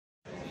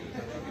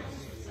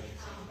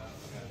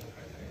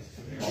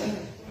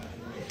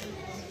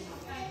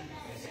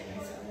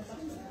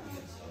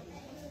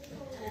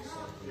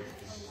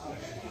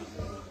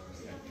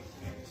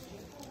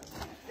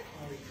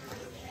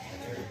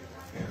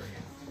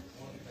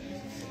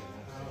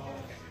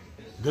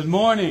Good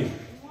morning.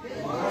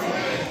 Good morning.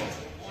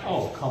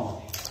 Oh, come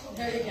on.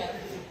 There you go.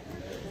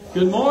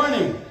 Good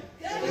morning.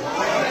 Good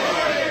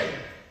morning.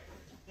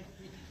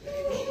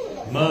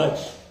 Much,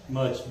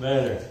 much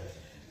better.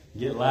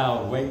 Get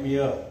loud. Wake me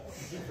up.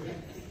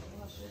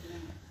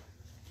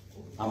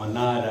 I'm a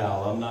night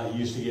owl. I'm not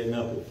used to getting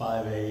up at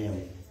 5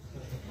 a.m.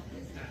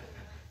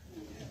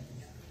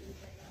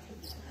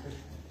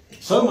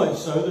 So much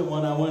so that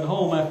when I went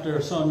home after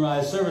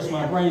sunrise service,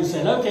 my brain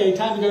said, okay,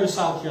 time to go to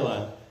South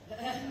Carolina.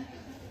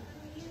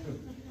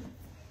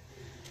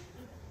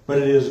 But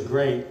it is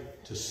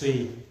great to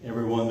see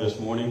everyone this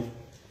morning.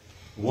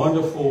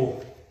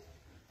 Wonderful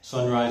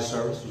sunrise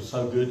service. It was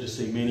so good to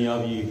see many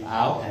of you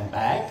out and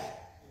back.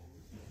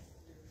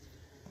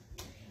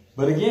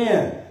 But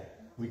again,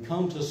 we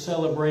come to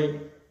celebrate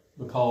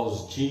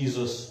because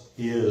Jesus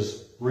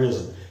is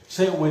risen.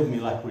 Say it with me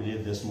like we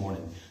did this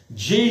morning.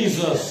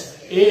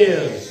 Jesus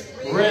is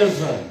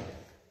risen.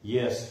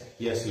 Yes,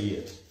 yes, He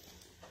is.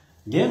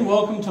 Again,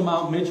 welcome to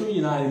Mount Mitchell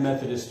United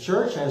Methodist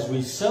Church as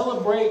we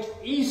celebrate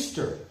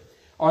Easter.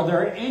 Are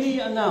there any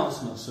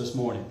announcements this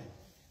morning?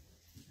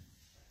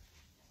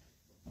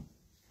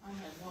 I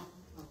have one.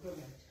 Oh, go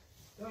ahead.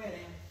 Go ahead,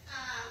 Ann.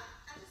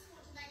 I just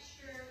want to make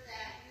sure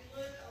that you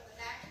look on the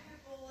back of your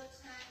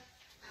bulletin.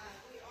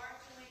 We are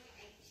doing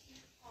a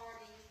tea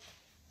party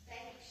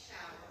baby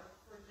shower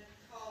for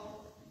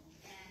Nicole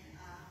and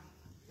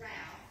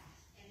Ralph.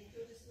 And if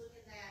you'll just look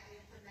at that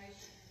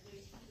information,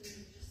 we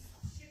just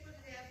stick with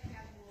it if you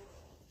have more.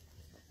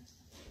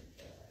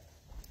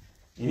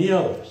 Any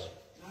others?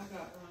 I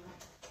got one.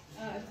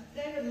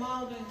 David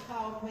Malden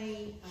called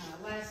me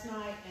last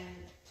night and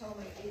told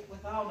me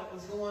with all that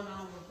was going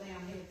on with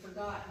them, he had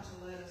forgotten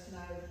to let us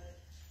know.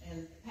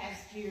 In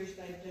past years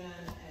they've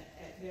done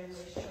at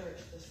Beverly's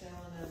Church the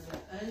selling of the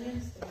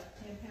onions, the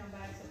 10-pound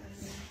bags of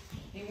onions.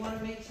 He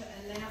wanted me to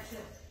announce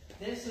it.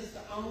 This is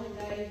the only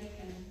day he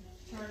can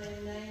turn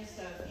in names,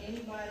 so if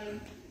anybody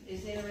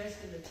is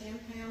interested in the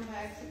 10-pound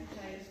bags of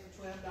potatoes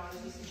for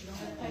 $12, he said you don't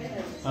have to pay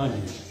those.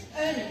 Onions.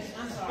 Onions,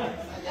 I'm sorry.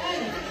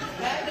 Onions.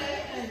 That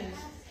day, onions.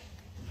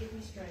 Get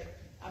me straight.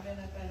 I've been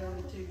up that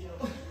early too,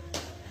 Joel.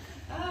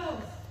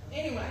 Oh,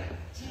 anyway,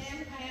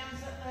 10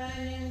 pounds of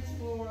onions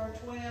for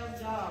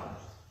 $12.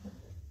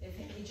 If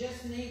he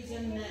just needs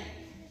a name,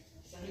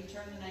 so he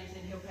turn the names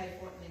in, he'll pay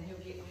for it, and then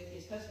he'll get with you.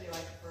 It's supposed to be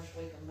like the first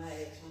week of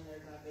May. It's when they're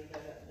going to be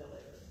got up and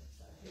delivered.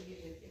 So he'll get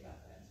with you about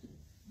that.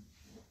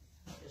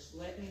 Just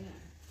let me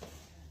know.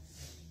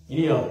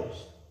 Any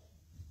others?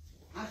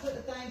 I put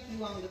the thank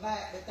you on the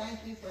back, but thank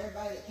you for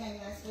everybody that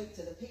came last week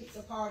to the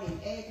pizza party and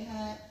egg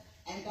hunt.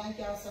 And thank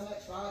y'all so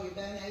much for all your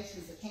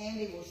donations of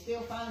candy. We're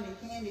still finding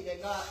candy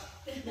that got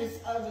this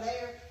over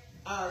there.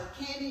 Our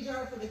candy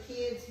jar for the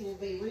kids will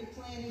be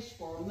replenished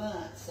for a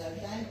month. So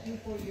thank you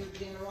for your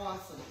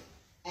generosity.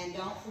 And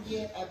don't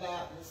forget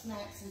about the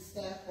snacks and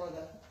stuff for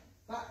the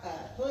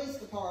police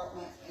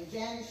department. And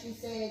Janice, you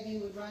said you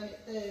would run it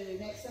through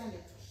next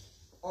Sunday.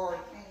 Or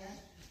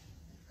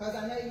because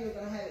I know you were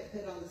going to have it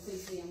put on the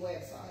CCM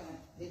website.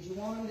 Did you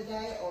want them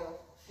today or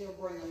still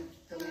bring them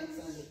till next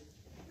Sunday?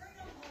 Bring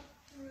them up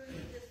through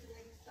this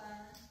week's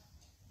fund.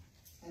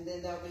 And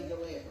then they'll be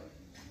delivered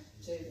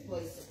to the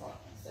police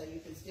department. So you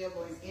can still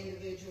bring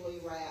individually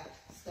wrapped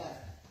stuff.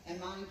 And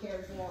mine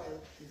carries water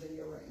is in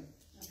your room.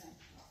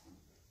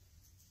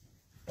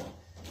 Okay.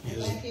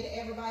 And thank you to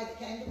everybody that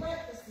came to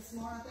breakfast this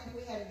morning. I think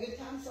we had a good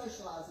time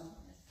socializing.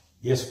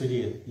 Yes, we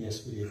did.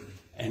 Yes, we did.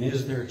 And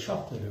is there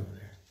chocolate over there?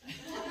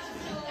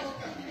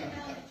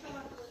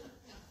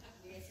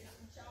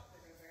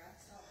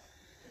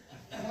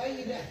 No,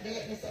 you don't.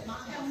 It's at my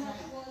house now.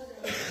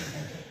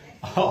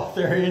 Oh, if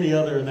there are any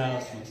other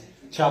announcements,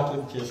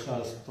 chocolate just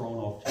got us thrown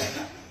off.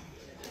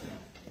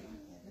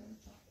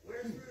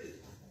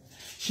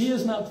 She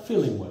is not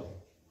feeling well,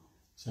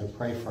 so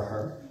pray for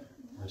her.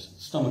 Her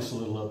stomach's a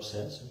little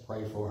upset, so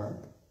pray for her.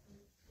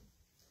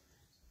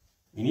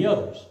 Any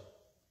others?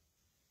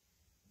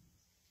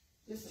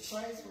 Just a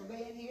praise for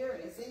being here,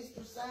 and it's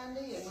Easter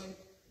Sunday, and we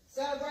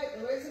celebrate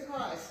the risen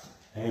Christ.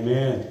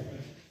 Amen.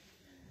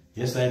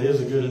 Yes, that is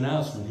a good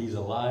announcement. He's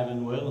alive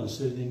and well and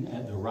sitting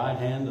at the right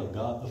hand of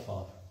God the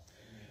Father.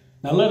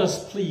 Now let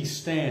us please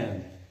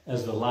stand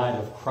as the light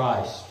of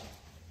Christ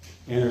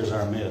enters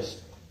our midst.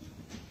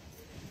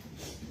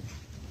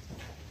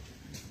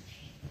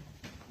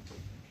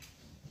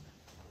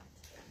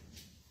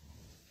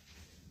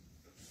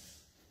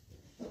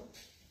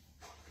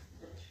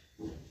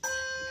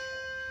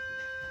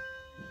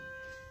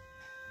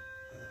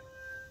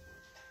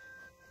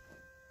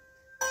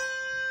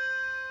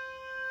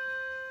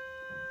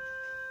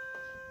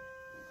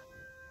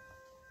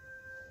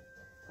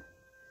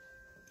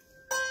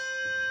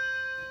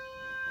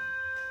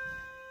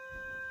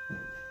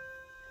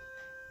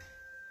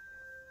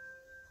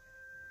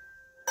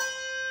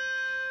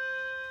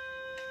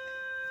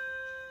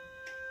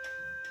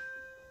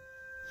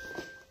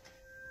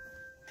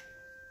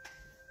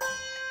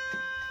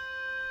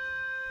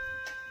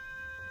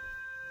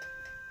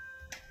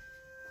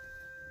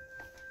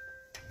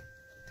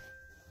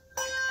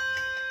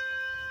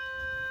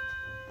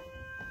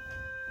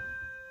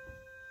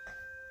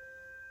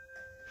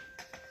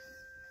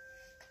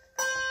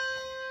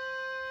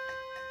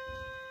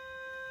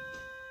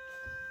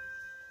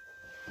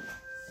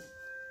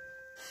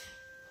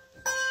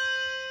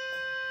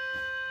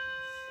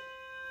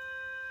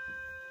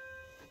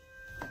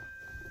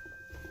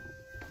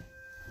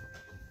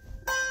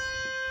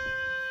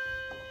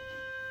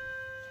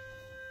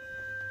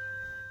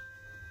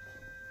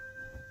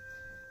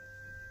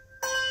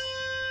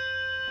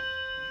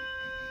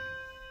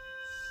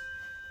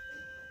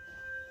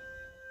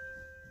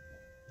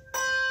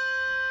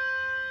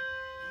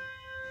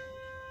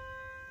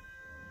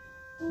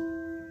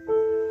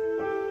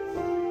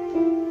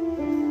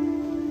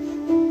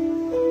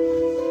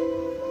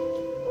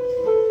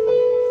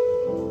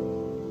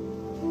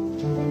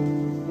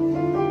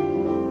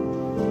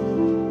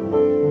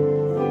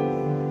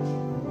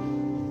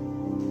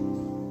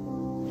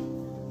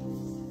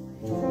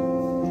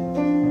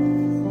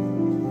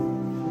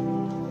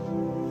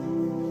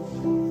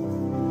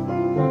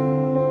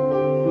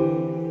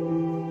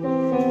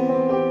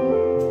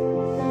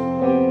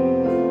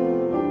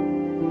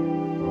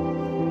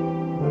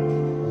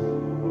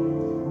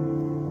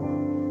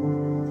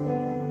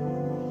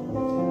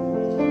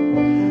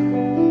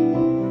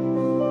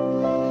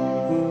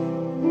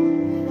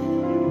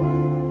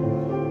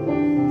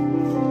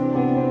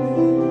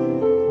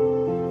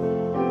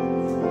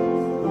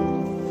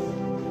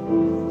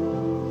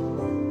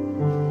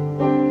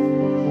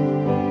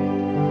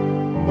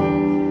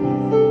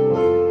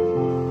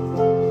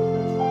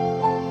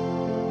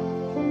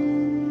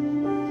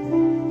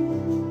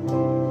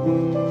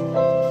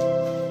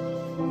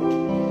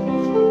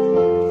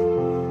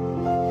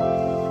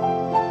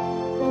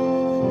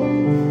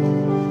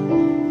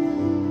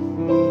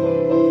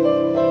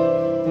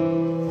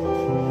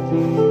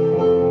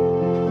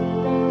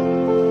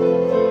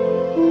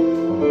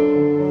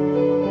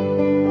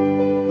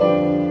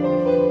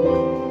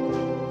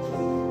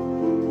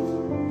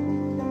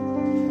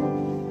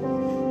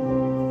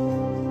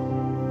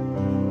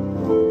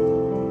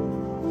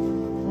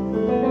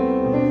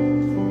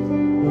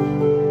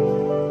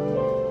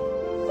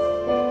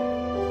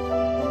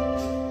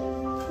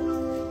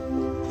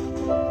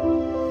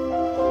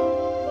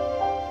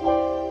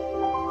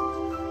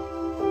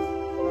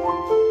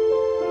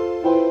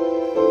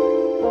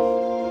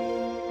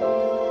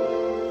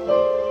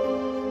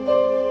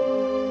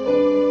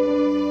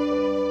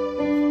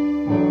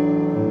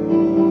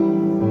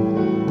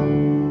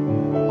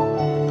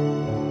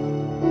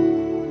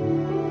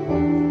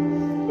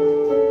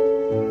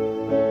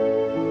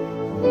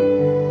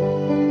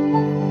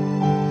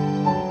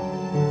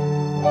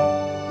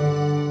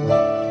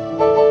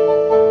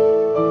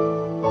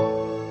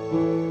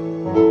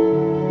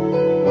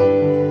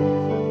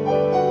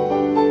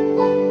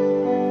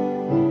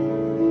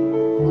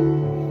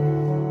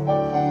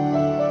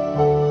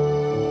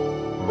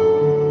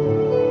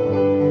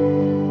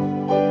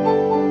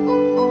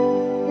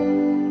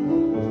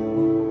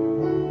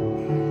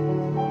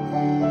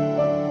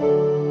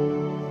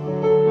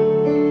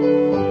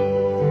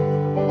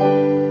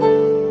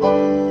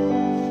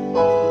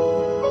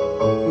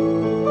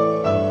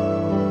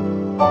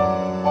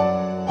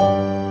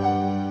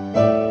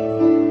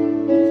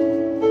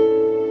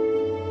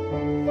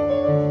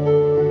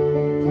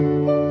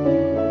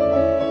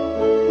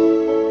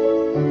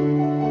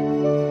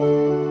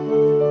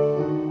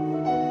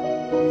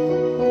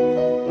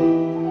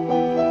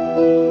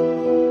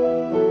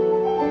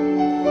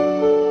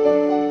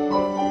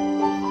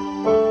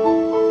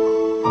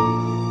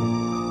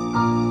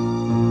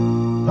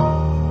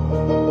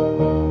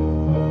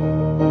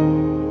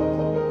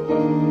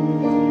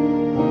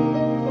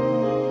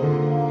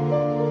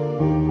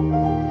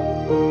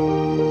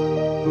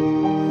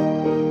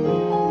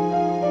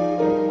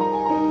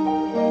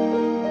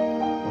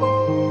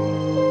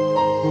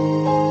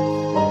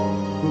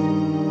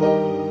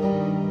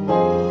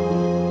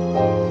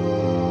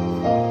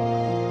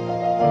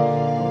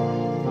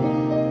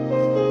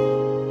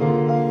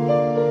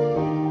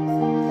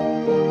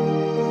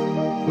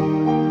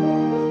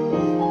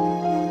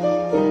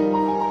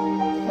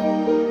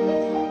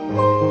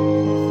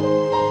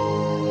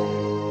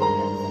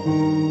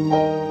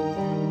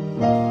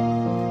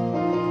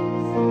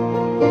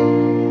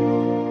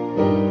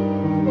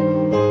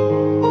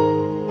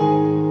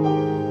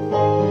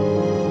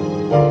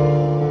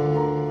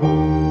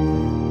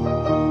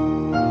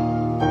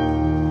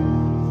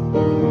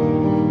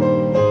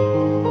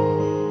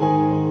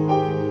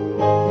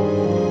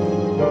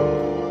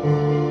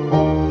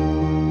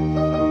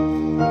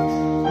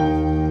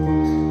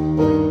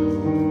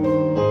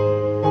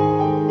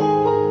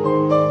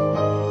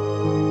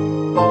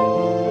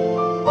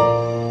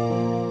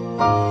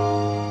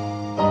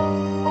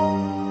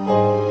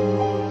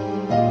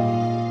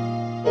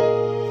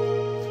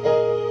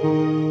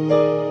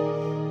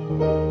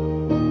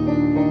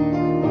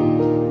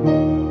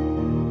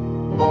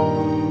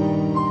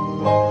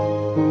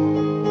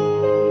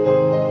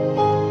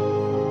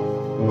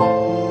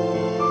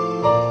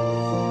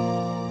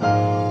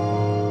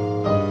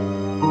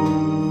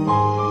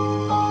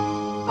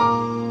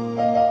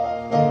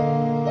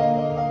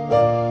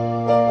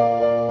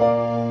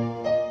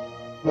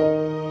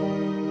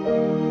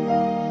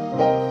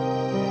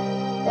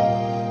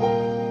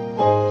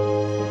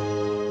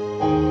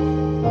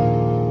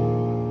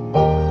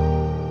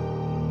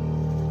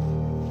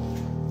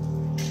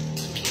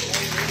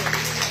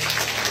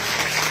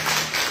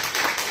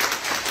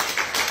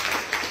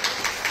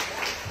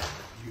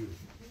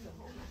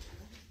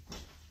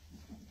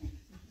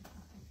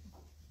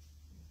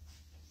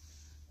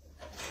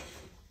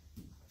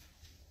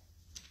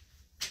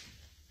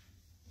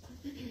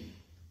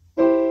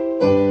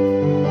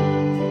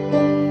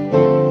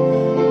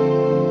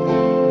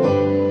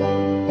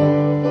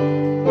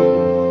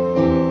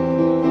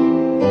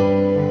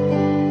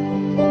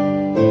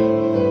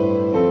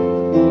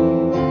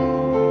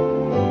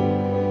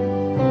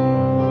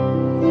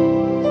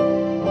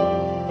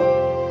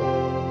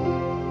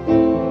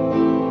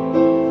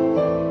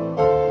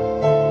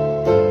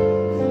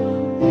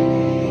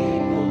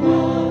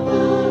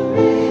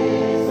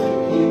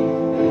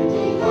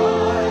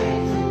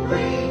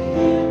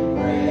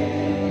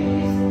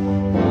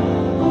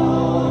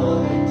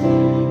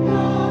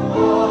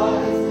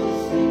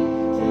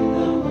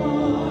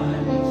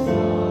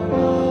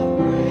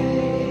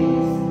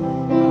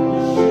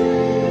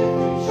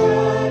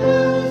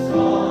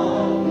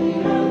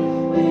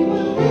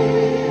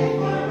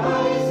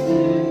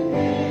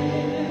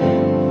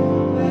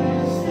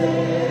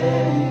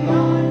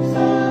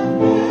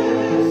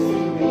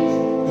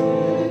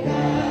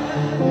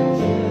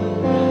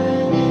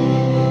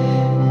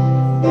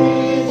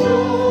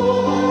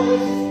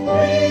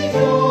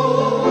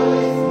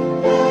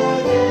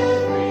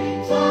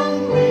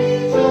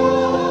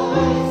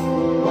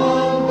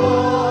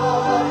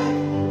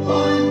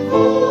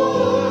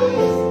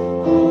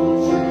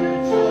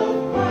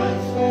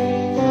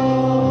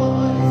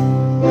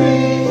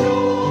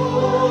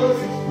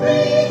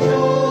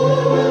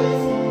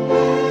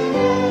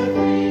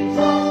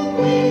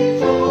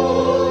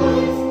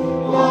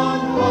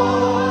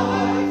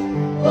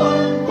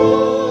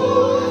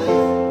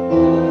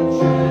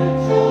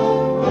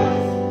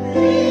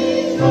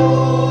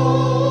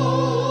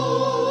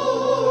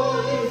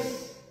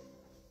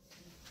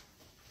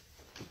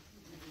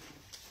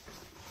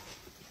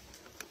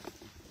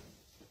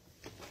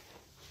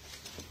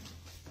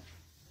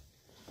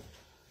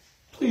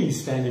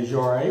 Please stand as you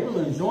are able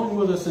and join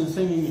with us in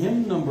singing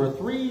hymn number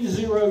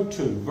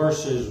 302,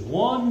 verses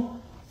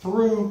 1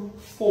 through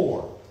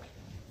 4.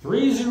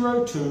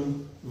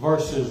 302,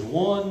 verses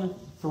 1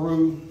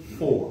 through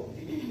 4.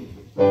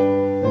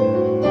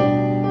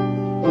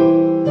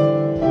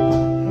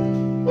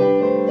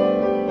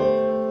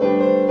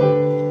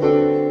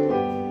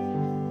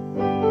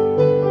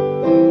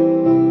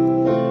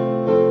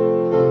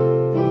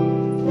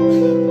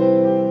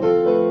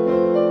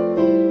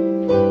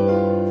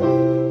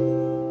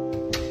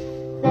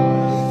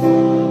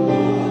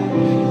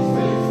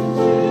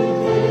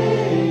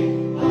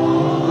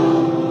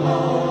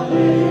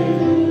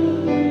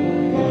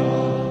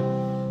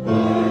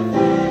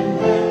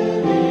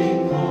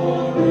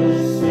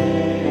 Say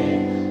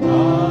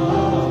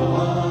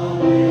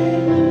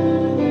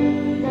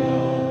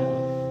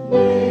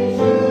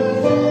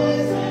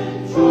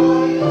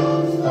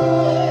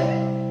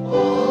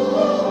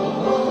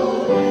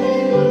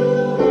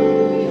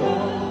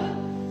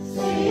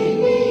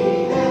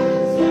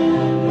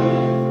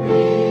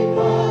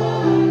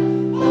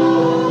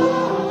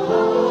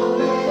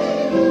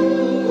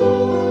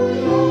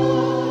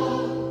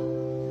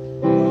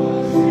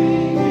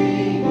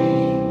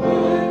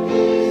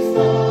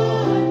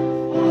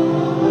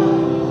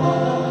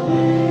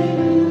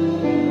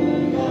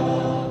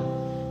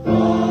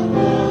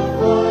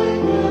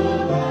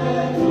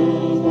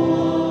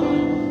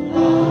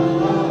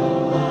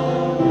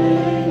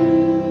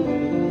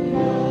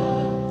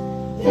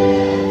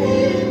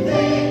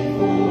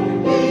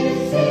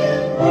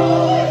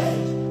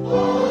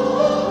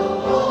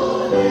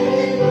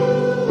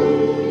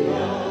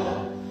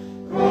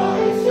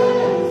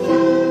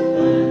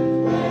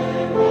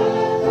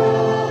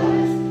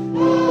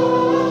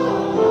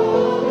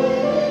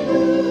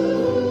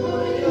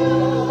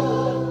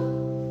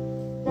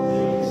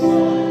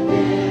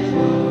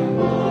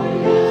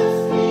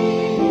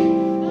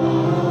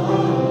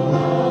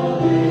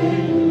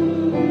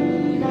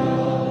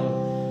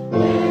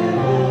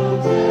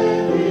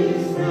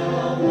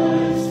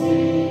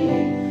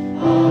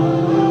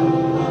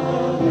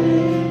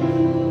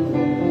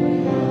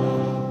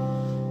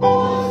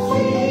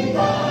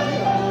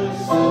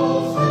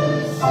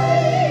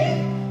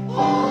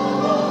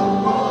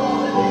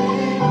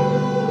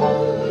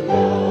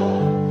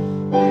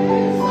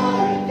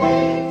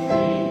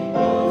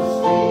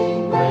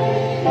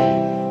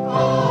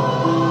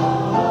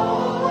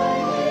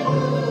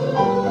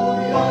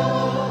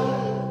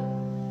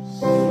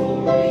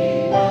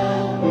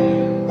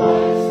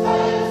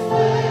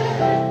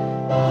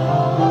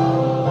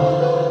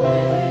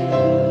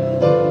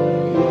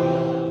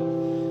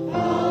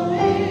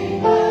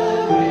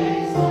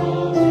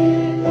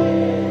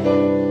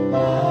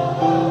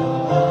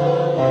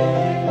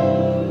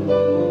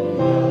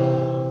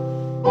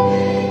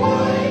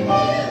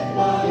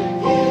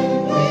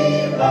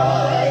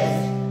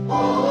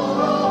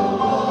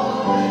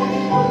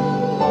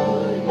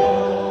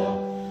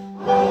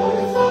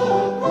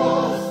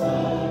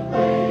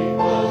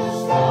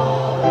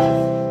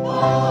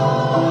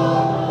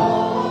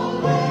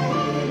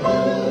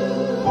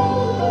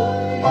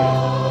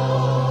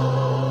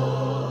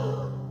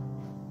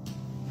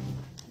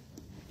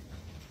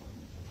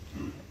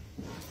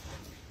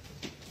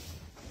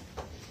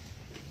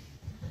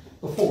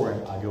Before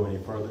I go any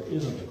further,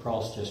 isn't the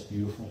cross just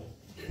beautiful?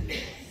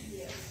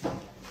 Yes.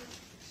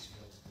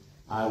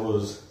 I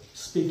was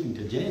speaking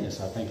to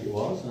Janice, I think it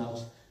was, and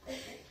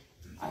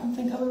I don't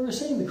think I've ever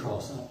seen the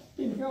cross. I've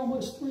been here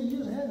almost 3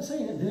 years, I hadn't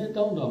seen it. Then it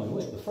dawned on me,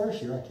 wait, the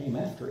first year I came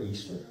after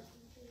Easter.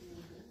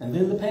 And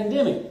then the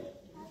pandemic.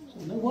 So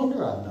no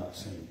wonder I've not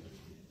seen it.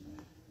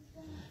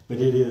 But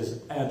it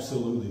is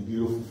absolutely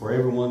beautiful. For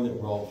everyone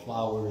that brought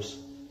flowers,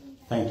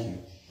 thank you.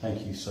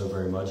 Thank you so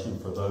very much.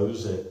 And for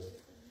those that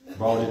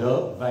brought it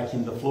up,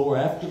 vacuumed the floor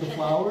after the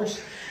flowers,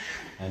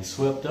 and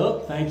swept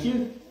up, thank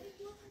you.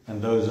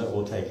 And those that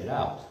will take it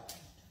out,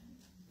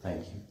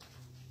 thank you.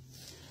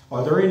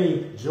 Are there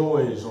any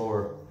joys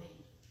or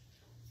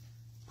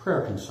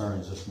prayer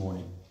concerns this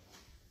morning?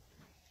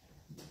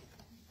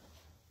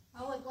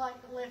 I would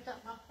like to lift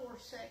up my poor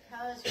sick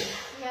husband.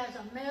 He has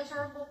a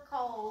miserable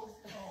cold,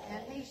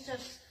 and he's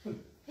just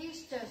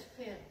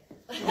pitiful.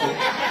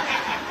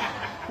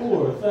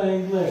 Poor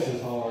thing, bless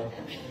his heart.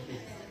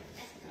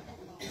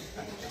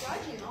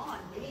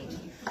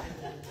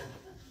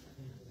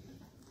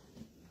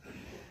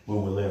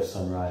 When we left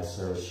sunrise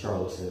service,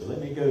 Charlotte said, let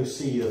me go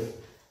see if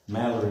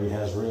Mallory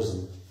has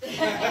risen.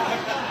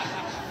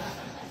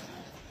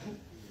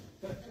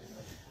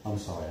 I'm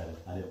sorry,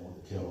 I didn't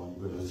want to tell on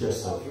you, but it was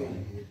just so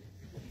funny.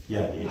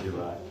 Yeah, I did, you're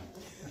right.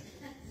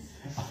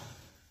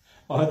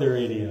 Are there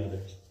any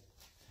others?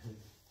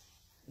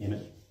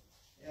 Emmett?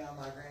 Yeah,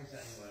 my grandson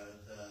was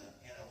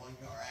in a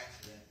one-car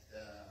accident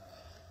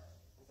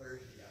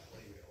Thursday, I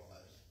believe it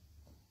was.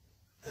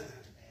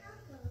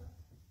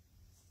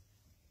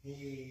 And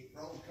he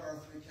rolled the car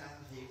 3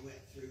 times. He went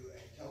through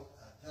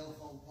a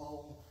telephone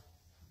pole,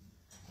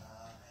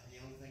 and the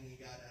only thing he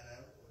got out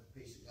of it was a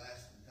piece of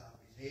glass on the top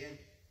of his head,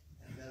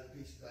 and another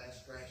piece of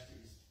glass scratched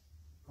his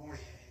cornea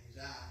in his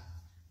eye.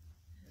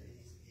 But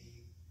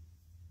he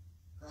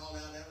crawled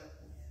out of it,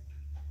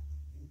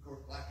 and of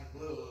course black and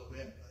blue a little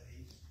bit, but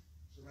he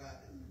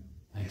survived it.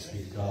 Thanks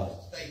be to God.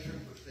 State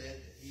trooper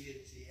said that he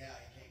didn't see how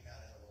he came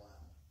out of the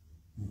line.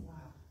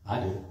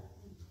 I do.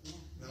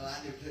 Well, I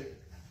do too.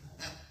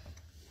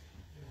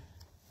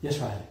 Yes,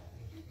 Riley.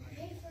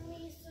 Pray for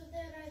me so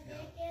that I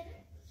can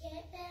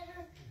get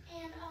better,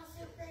 and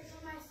also pray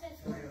for my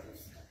sister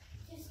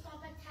to stop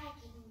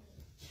attacking me.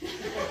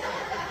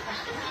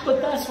 But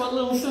that's what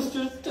little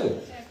sisters do.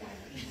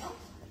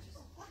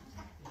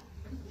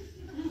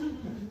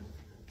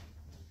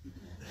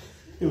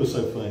 It was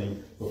so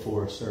funny.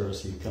 Before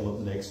service, he'd come up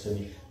next to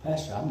me.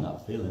 Pastor, I'm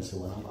not feeling so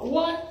well. I'm like,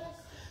 what?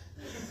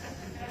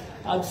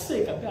 I'm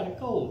sick. I've got a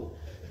cold.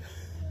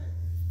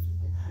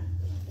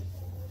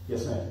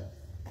 Yes, ma'am.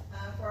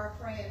 For our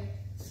friend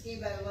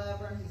Skibo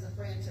Lovren, he's a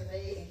friend to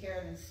me, and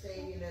Carolyn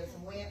Steve, he lives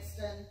in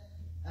Winston.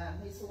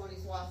 He's the one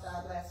whose wife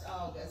died last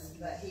August,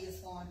 but he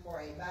is going for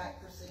a back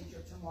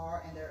procedure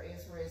tomorrow, and there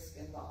is risk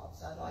involved.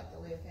 So I'd like to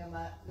lift him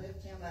up,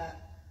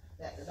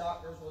 that the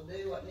doctors will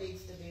do what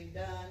needs to be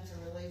done to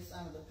relieve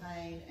some of the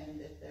pain, and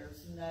that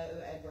there's no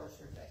adverse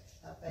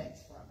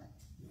effects from it.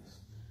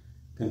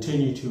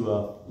 Continue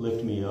to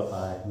lift me up.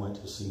 I went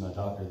to see my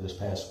doctor this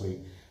past week.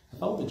 I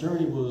thought the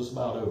journey was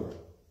about over.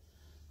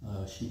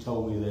 She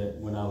told me that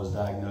when I was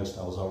diagnosed,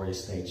 I was already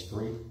stage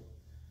 3,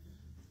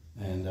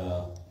 and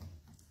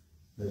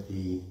that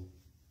the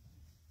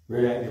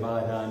radioactive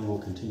iodine will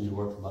continue to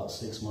work for about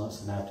 6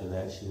 months, and after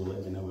that, she will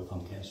let me know if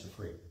I'm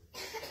cancer-free.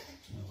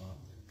 So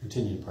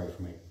continue to pray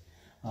for me.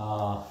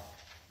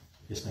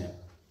 Yes, ma'am.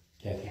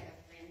 Kathy. We have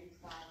a friend,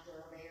 Clyde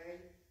Durberry,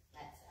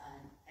 that's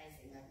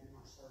facing open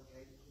heart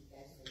surgery. He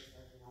goes to the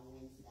surgeon on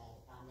Wednesday to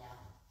find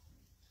out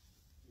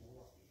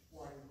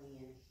what and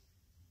when.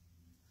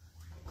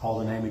 Call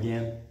the name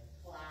again.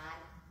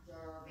 Clyde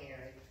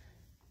Durberry.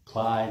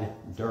 Clyde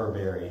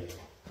Durberry.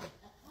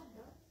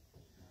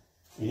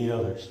 Any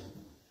others?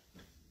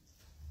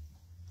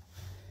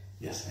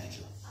 Yes,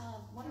 Angela.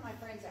 One of my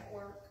friends at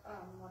work,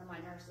 one of my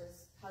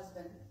nurses'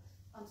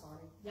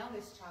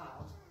 youngest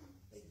child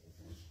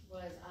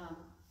was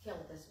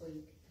killed this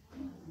week.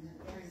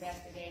 They're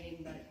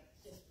investigating, but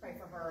just pray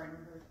for her and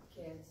her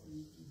kids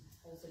and the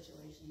whole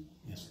situation.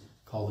 Yes.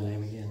 Call the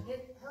name again.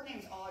 Her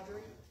name's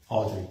Audrey.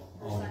 Audrey.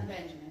 Her son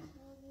Benjamin.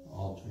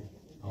 Audrey.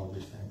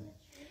 Audrey's family.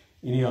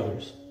 Any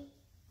others?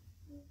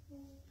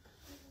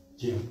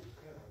 Jim.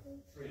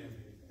 Friend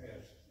who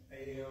has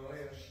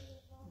ALS.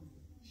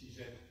 She's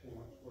at the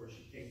point where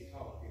she can't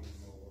talk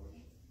anymore.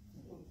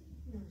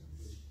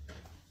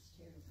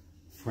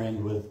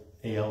 Friend with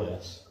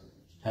ALS.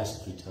 Has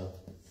to be tough.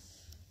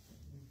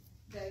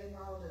 David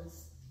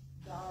Malden's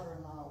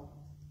daughter-in-law,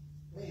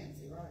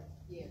 Lindsay, right?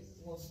 Yes.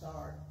 Will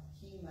start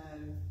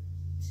chemo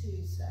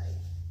Tuesday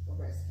for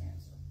breast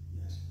cancer.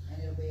 Yes.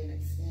 And it'll be an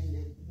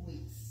extended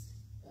weeks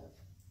of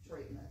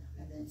treatment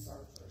and then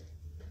surgery.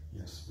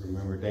 Yes.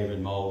 Remember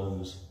David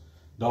Malden's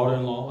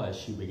daughter-in-law as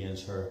she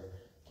begins her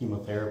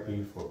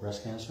chemotherapy for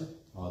breast cancer.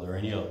 Are there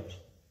any others?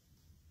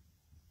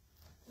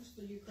 Just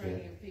the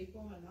Ukrainian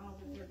people and all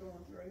that they're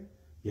going through.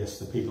 Yes,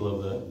 the people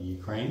of the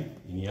Ukraine.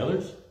 Any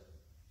others?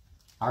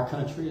 Our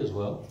country as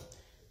well.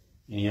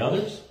 Any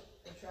others?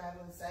 The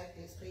traveling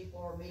safety people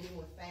for meeting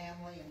with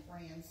family and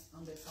friends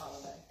on this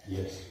holiday.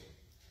 Yes.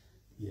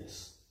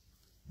 Yes.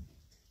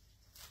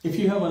 If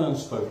you have an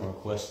unspoken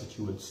request that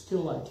you would still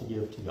like to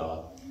give to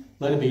God,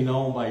 let it be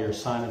known by your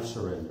sign of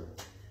surrender.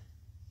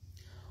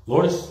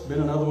 Lord, it's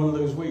been another one of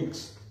those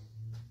weeks,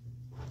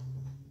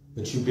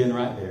 but you've been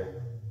right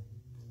there.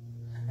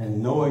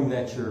 And knowing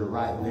that you're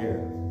right there,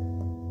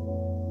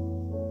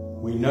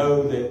 we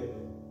know that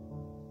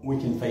we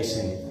can face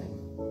anything.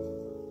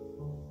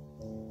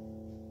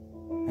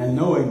 And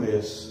knowing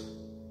this,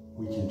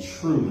 we can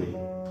truly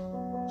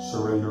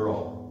surrender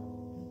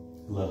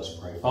all. Let us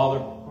pray. Father,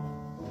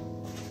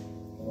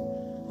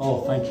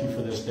 oh, thank you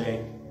for this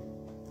day,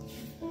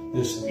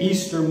 this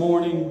Easter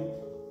morning,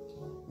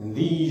 and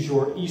these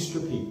your Easter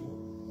people.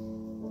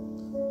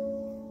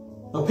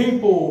 A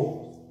people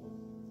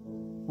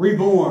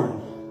reborn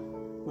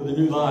with a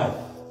new life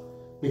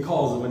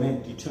because of an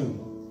empty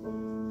tomb.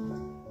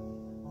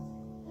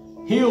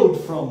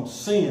 Healed from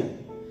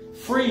sin,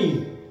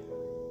 free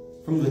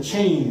from the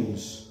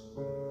chains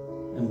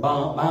and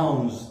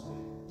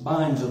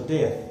binds of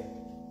death.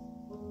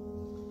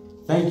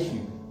 Thank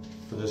you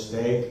for this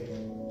day.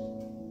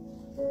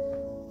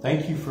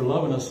 Thank you for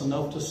loving us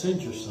enough to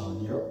send your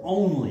Son, your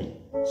only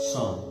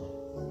Son,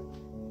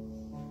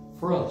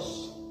 for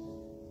us.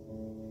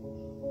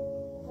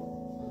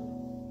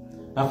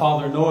 Now,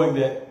 Father, knowing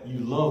that you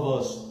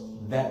love us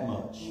that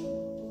much,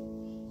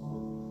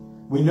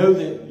 we know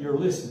that you're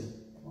listening.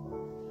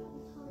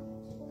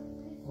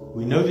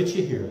 We know that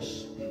you hear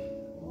us.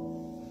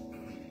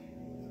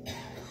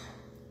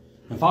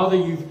 And Father,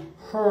 you've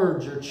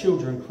heard your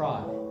children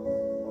cry.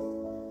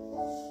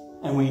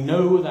 And we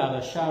know without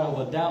a shadow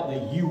of a doubt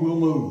that you will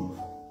move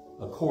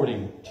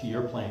according to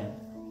your plan.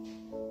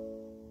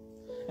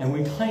 And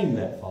we claim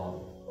that, Father.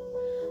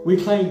 We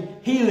claim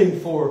healing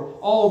for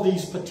all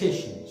these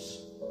petitions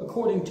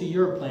according to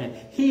your plan.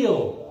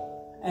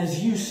 Heal as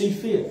you see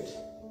fit.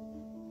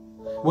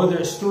 Whether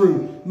it's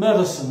through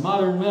medicine,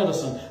 modern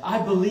medicine, I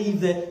believe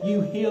that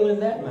you heal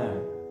in that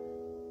manner.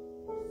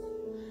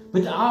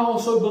 But I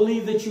also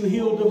believe that you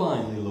heal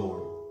divinely,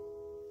 Lord.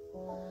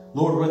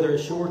 Lord, whether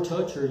it's your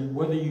touch or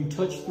whether you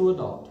touch through a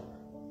doctor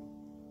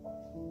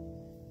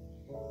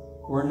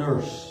or a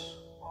nurse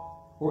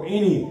or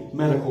any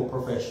medical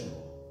professional,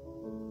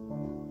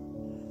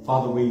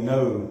 Father, we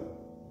know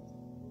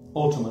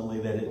ultimately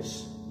that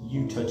it's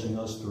you touching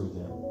us through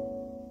them.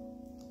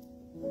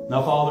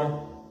 Now, Father,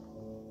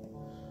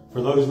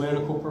 for those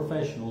medical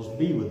professionals,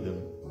 be with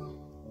them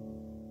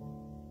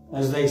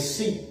as they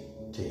seek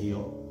to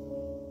heal,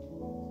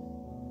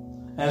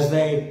 as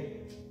they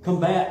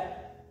combat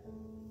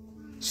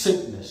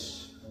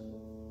sickness.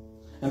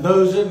 And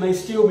those that may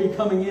still be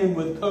coming in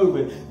with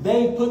COVID,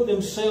 they put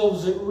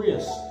themselves at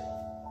risk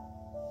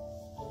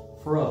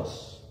for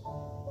us.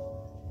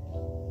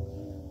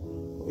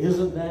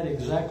 Isn't that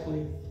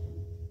exactly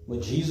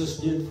what Jesus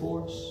did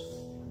for us?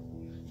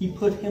 He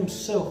put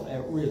himself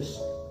at risk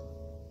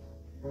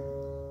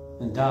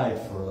and died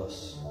for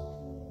us.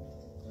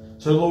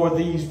 So, Lord,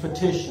 these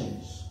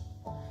petitions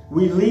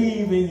we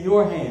leave in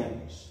your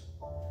hands,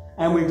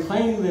 and we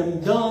claim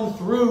them done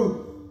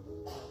through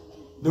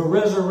the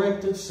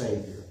resurrected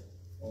Savior.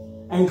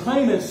 And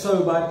claim it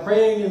so by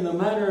praying in the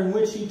manner in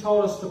which he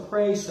taught us to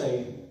pray,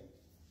 saying,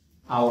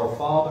 Our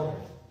Father,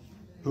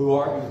 who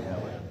art in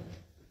heaven,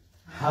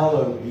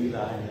 hallowed be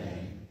thy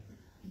name.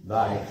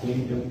 Thy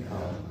kingdom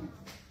come.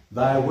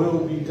 Thy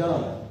will be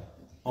done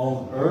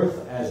on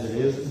earth as it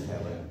is in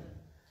heaven.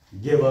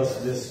 Give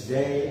us this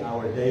day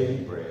our daily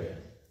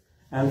bread,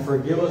 and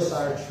forgive us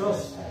our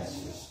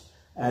trespasses,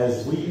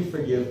 as we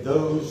forgive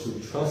those who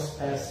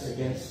trespass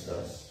against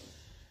us.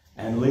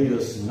 And lead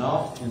us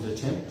not into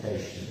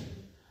temptation,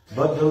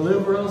 but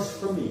deliver us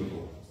from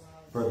evil.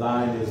 For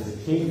thine is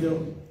the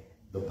kingdom,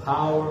 the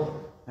power,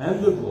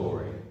 and the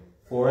glory,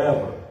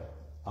 forever.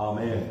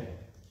 Amen.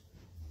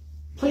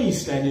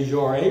 Please stand as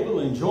you are able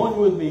and join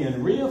with me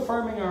in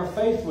reaffirming our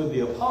faith with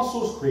the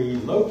Apostles'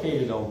 Creed,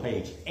 located on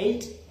page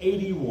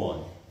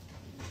 881.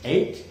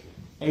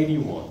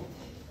 881.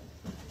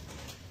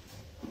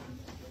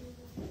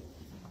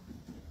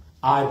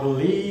 I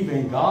believe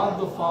in God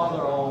the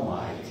Father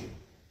Almighty,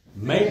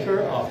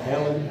 maker of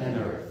heaven and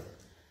earth,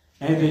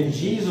 and in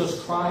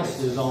Jesus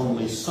Christ, his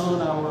only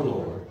Son, our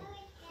Lord,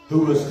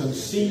 who was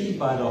conceived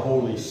by the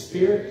Holy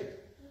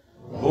Spirit,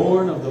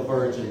 born of the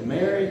Virgin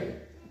Mary,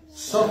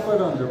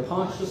 suffered under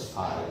Pontius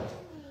Pilate,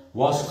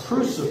 was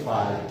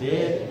crucified,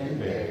 dead, and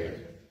buried.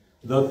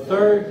 The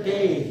third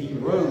day he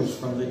rose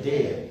from the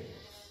dead.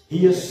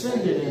 He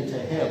ascended into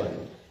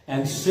heaven,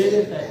 and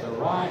sitteth at the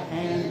right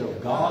hand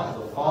of God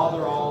the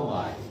Father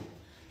Almighty.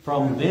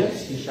 From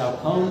thence he shall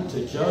come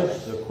to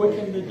judge the quick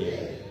and the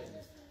dead.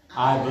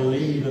 I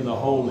believe in the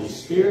Holy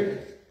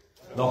Spirit,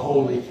 the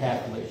Holy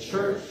Catholic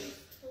Church,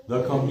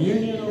 the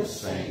communion of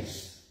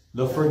saints,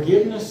 the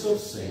forgiveness of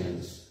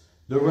sins,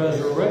 the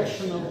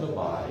resurrection of the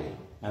body,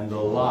 and the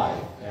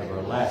life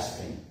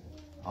everlasting.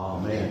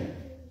 Amen.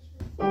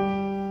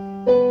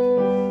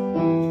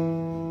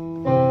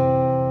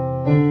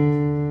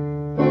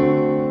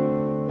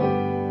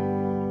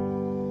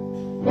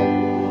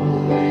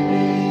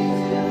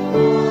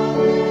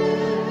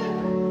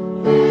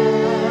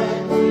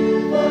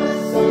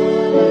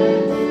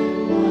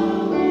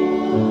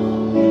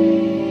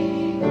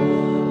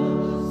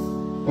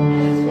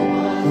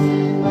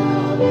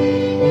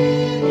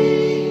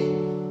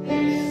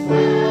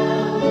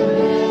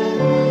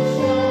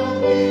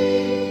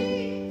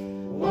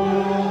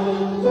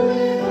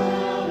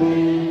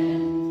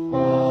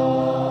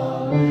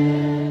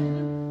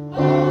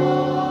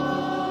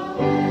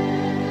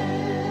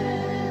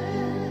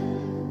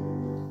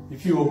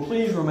 If you will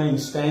please remain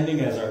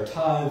standing as our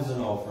tithes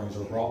and offerings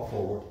are brought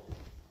forward.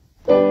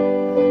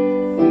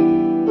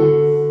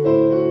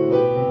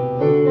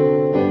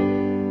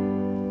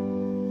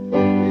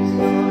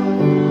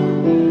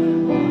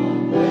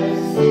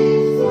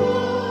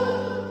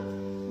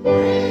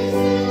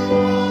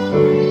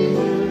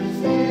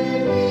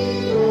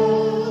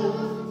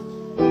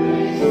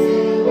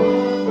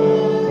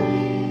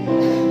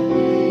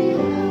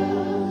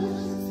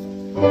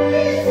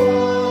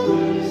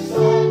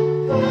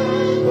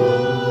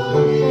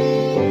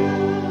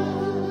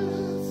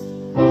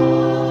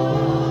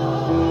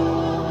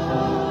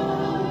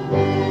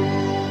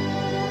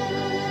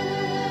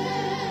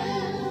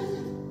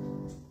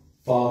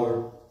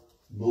 Father,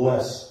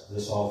 bless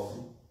this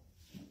offering.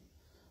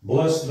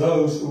 Bless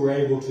those who are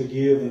able to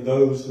give and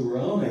those who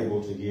are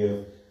unable to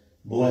give.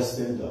 Bless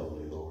them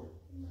doubly, Lord.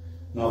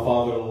 Now,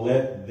 Father,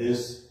 let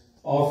this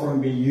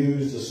offering be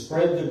used to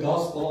spread the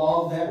gospel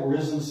of that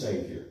risen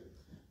Savior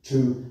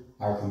to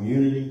our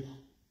community,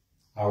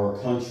 our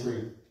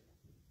country,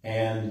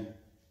 and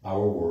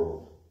our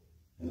world.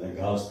 And let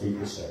God's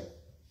people say,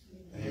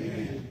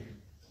 Amen.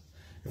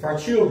 If our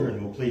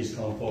children will please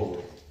come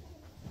forward.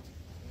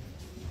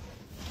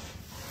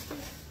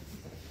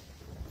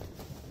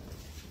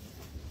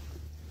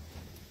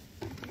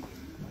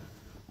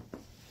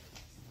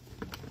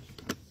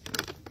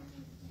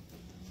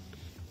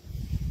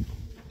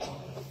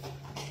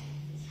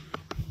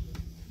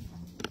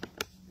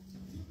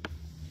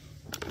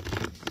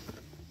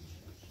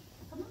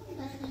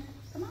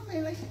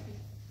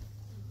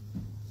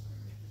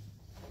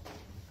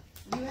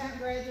 You haven't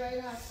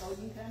graduated high school,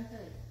 you can too.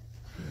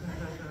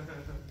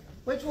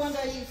 Which one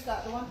do you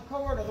got, the one to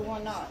cord or the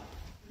one not?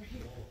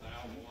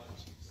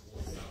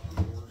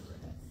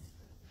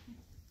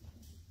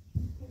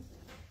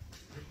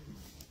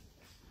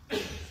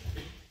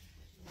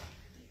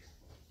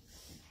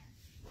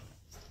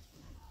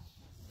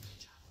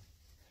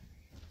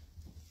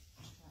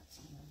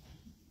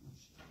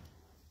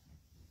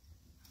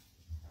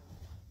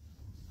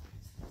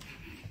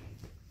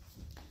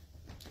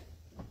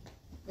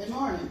 Good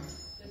morning.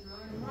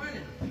 Good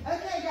morning.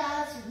 Okay,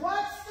 guys,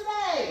 what's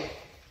today?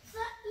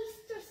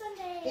 Easter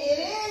Sunday. It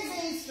is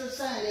Easter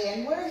Sunday,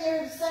 and we're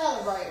here to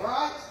celebrate,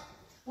 right?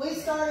 We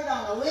started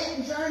on a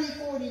Lenten journey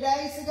 40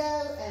 days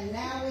ago, and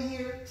now we're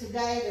here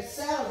today to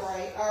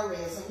celebrate our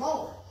risen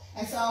Lord.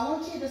 And so I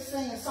want you to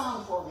sing a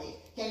song for me.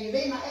 Can you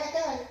be my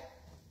echo?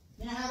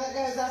 You know how that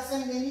goes? I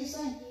sing, then you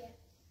sing. Yeah.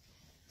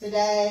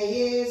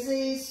 Today is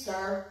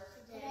Easter.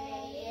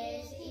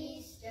 Today is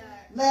Easter.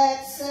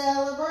 Let's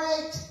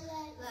celebrate.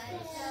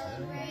 Let's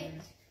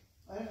celebrate.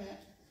 Wait a minute.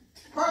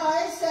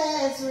 Christ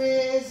has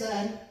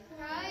risen.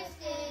 Christ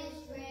is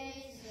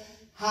risen.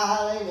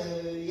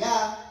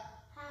 Hallelujah.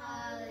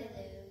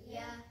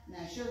 Hallelujah.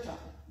 Now it's your turn.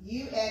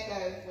 You echo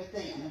with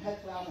them, and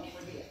hopefully I won't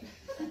forget.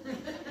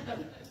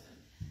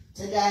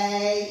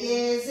 Today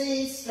is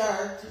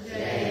Easter.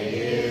 Today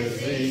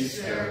is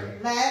Easter.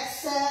 Let's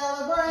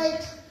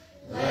celebrate.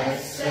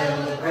 Let's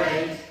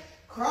celebrate.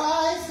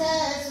 Christ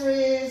has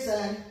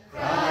risen.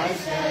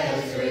 Christ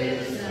has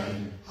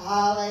risen.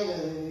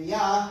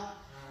 Hallelujah.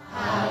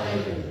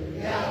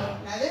 Hallelujah.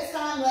 Now this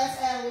time let's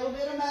add a little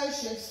bit of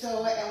emotions to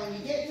it, and when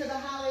you get to the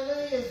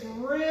hallelujahs,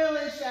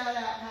 really shout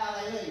out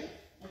hallelujah.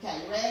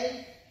 Okay, you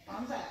ready?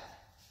 Arms out.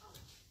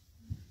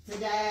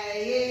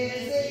 Today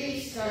is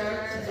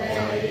Easter.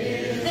 Today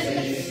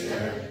is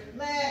Easter.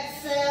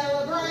 Let's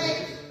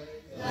celebrate.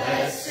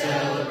 Let's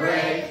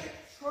celebrate.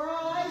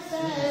 Christ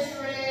has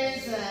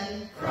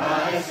risen.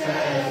 Christ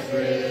has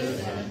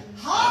risen.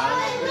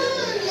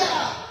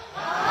 Hallelujah.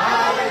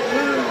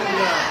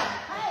 Hallelujah.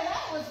 Hey,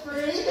 that was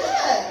pretty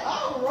good.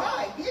 All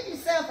right, give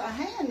yourself a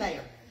hand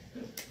there.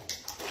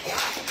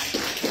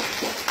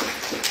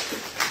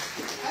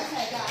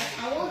 Okay, guys,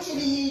 I want you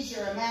to use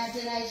your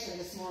imagination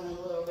this morning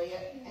a little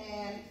bit.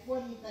 And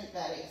what do you think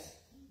that is?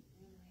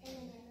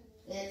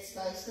 It's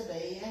supposed to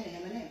be an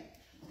M&M.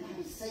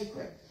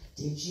 Secret.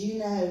 Did you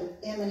know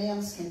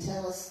M&Ms can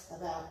tell us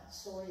about the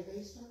story of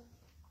Easter?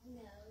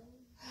 No.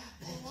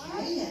 They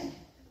can.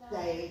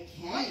 They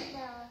can.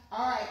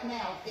 All right,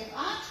 now, if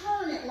I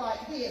turn it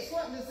like this,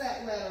 what does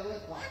that letter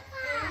look like?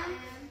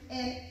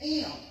 An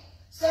M.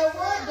 So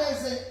what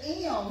does an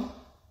M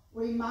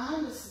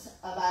remind us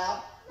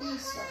about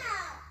Easter?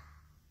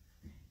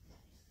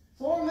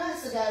 4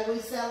 months ago, we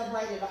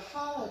celebrated a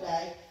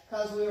holiday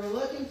because we were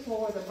looking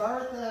for the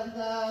birth of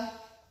the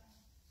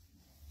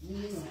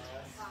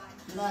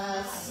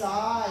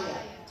Messiah.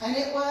 And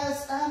it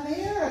was a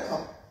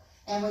miracle.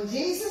 And when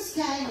Jesus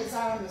came as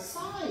our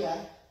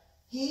Messiah,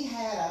 he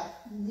had a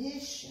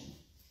mission.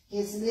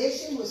 His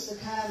mission was to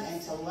come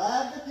and to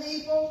love the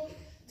people,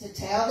 to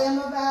tell them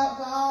about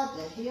God,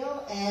 to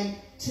heal, and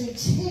to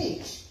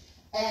teach.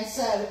 And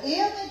so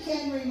Emma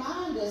can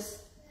remind us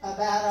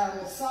about our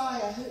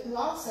Messiah who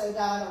also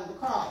died on the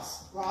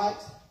cross, right?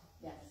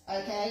 Yes.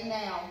 Okay,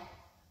 now,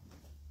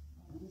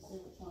 let me see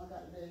which one I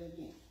got to do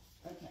again.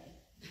 Okay.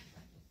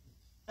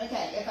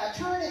 Okay, if I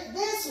turn it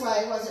this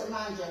way, what does it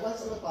remind you?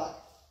 What's it look like?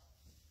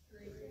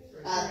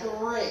 A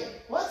 3.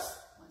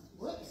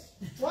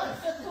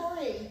 What's the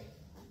 3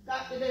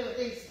 got to do with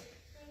Easter?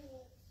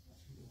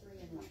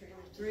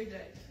 3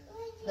 days.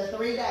 The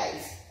 3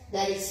 days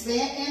that he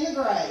spent in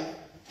the grave,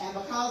 and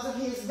because of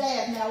his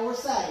death, now we're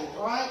saved,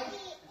 right?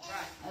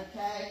 Right.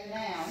 Okay,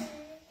 now.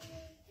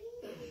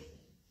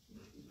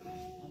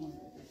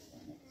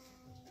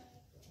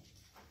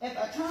 If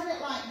I turn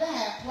it like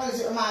that, what does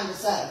it remind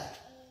us of?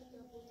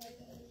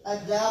 A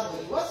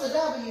W. What's the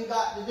W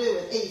got to do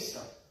with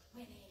Easter?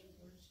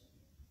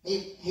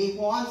 He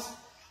wants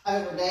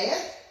over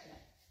death.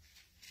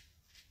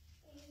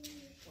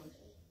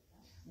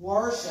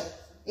 Worship.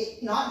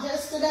 Not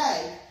just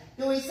today.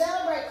 Do we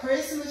celebrate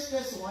Christmas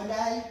just one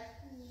day?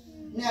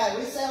 No,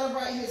 we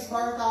celebrate his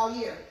birth all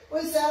year.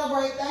 We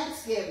celebrate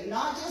Thanksgiving,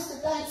 not just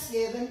at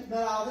Thanksgiving,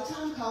 but all the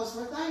time because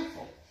we're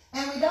thankful.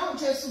 And we don't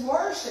just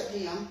worship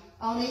him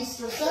on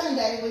Easter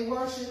Sunday, we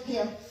worship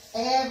him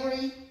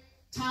every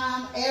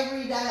time,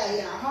 every day,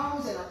 in our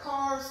homes, in our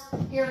cars,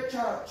 here at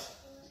church.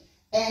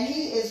 And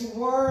he is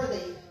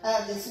worthy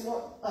of this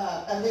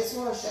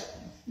worship.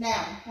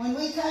 Now, when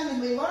we come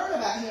and we learn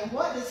about him,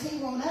 what does he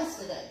want us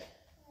to do?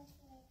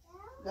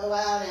 Go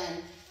out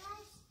and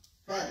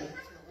W.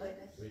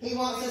 He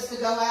wants us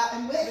to go out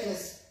and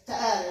witness to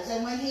others.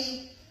 And when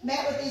he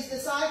met with these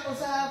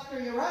disciples after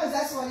he arose,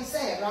 that's what he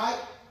said, right?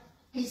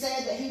 He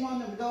said that he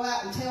wanted them to go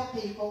out and tell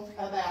people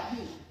about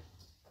him.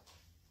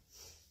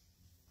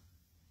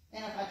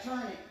 And if I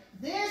turn it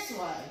this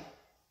way,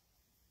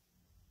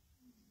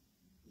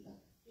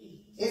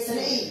 it's an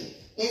E.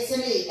 It's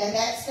an E. And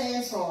that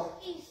stands for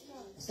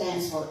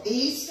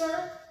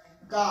Easter,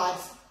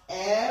 God's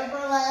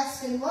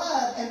everlasting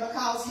love. And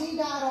because he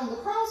died on the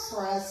cross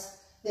for us,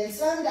 then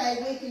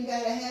someday we can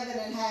go to heaven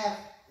and have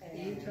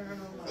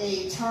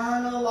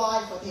eternal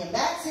life with him.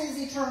 That's his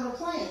eternal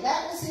plan.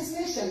 That was his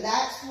mission.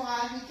 That's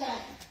why he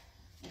came.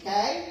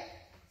 Okay?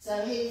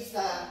 So he's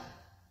the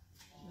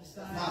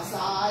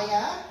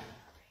Messiah.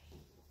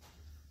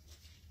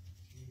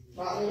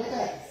 What we look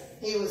at.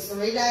 He was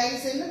 3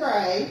 days in the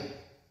grave.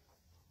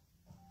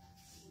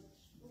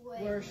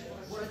 We're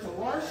to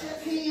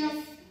worship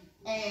him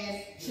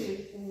and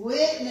to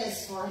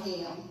witness for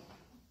him.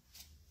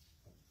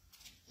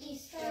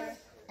 Easter.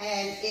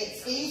 And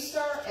it's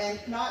Easter, and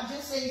not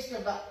just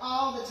Easter, but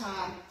all the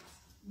time.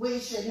 We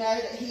should know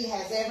that he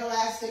has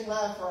everlasting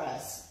love for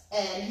us.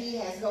 And he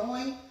has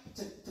going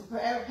to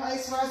prepare a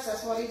place for us.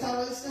 That's what he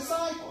told his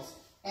disciples.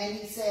 And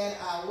he said,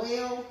 I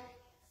will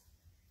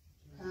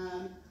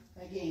come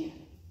again.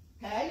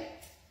 Okay?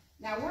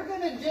 Now we're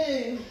going to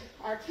do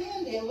our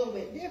candy a little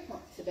bit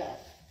different today.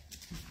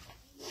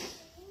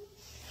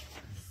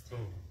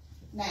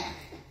 Now,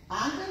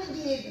 I'm going to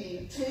give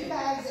you 2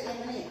 bags of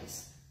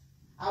M&Ms.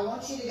 I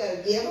want you to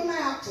go give them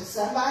out to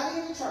somebody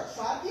in the church.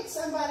 Try to pick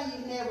somebody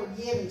you've never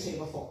given to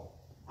before.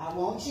 I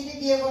want you to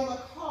give them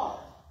a card.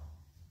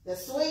 The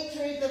sweet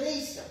truth of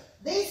Easter.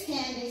 These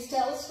candies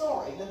tell a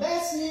story. The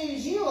best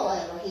news you will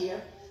ever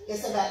hear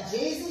is about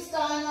Jesus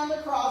dying on the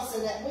cross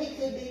so that we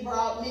could be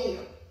brought near.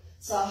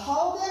 So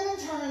hold them and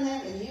turn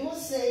them, and you will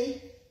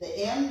see the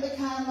M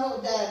become a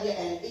W,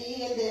 and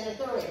E, and then a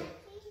 3.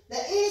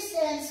 The E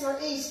stands for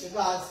Easter,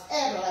 God's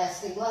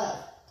everlasting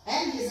love,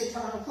 and his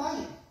eternal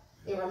plan.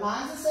 It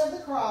reminds us of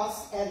the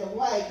cross and the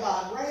way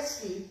God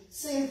rescued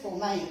sinful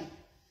man.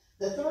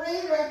 The 3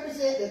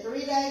 represent the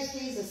 3 days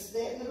Jesus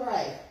spent in the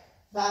grave.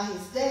 By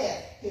his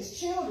death, his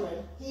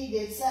children he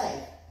did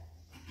save.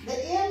 The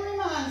M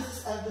reminds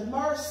us of the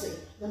mercy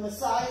the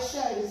Messiah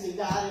showed as he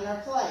died in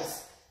our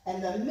place,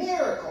 and the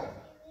miracle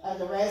of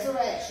the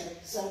resurrection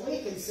so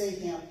we can see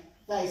him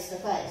face to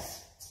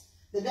face.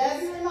 The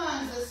W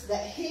reminds us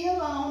that he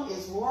alone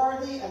is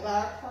worthy of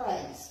our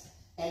praise,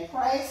 and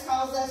praise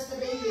calls us to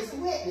be his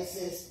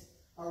witnesses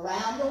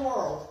around the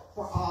world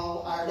for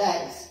all our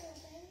days.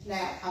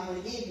 Now, I'm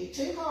going to give you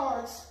 2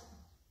 cards.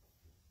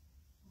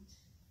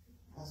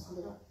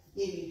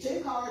 Give you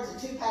 2 cards and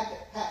 2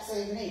 packs of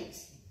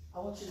M&Ms. I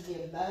want you to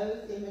give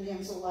both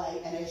M&Ms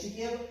away, and as you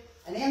give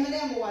an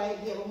M&M away,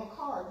 give them a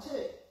card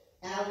too.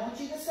 And I want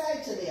you to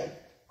say to them,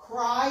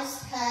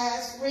 Christ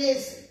has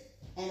risen.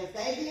 And if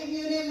they give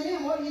you an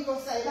M&M, what are you going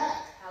to say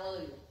back?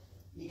 Hallelujah.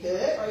 You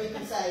could, or you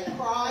can say,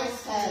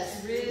 Christ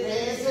has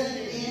risen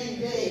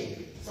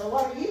indeed. So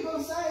what are you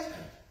going to say?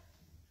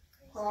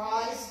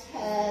 Christ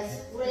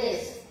has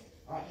risen.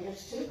 All right,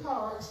 here's 2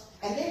 cards.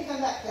 And then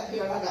come back up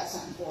here and I got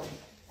something for you.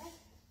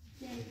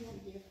 Yeah, you want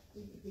to give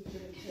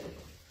them too.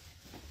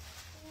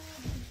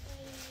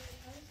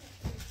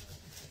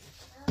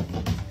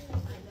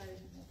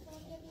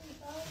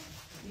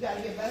 You got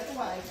to give both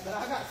away, but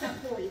I got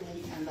something for you when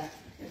you come back.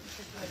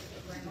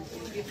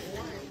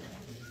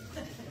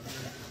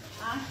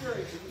 I'm sure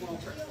you won't.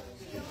 Okay,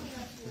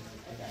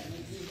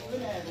 you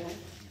another one.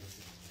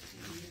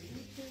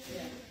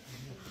 Yeah.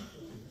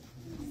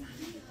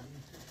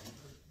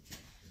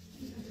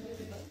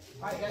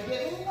 All right, go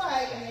give them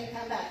away and then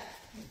come back.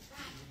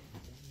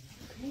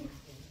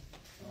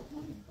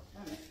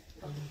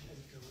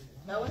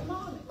 No, it's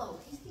Mom.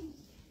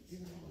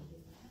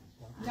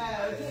 No,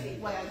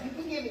 well, you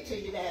can give it to to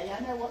you, Daddy. I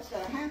know what's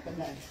going to happen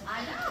then.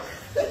 I know.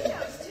 He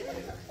knows too.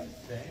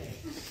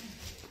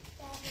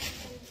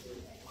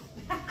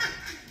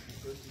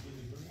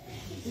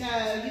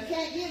 No, you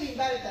can't give him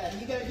both of them.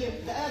 You got to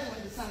give the other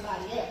one to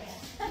somebody else.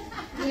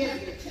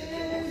 Give you two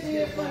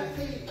different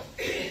people.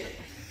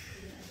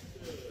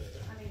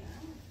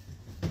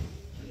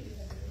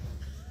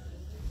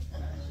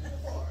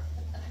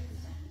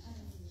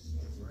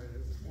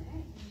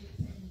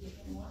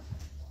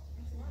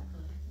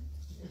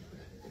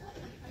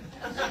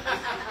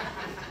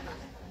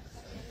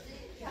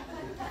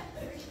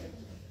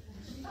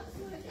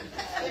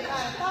 If I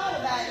had thought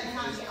about it, then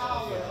I'd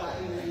all look like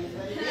earrings,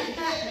 but it didn't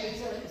hit me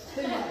till it was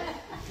too much.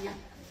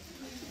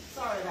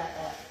 Sorry about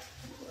that.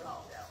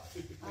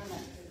 I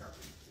know.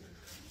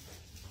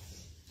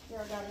 Here,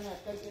 I got enough.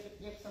 Go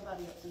get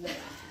somebody else in there.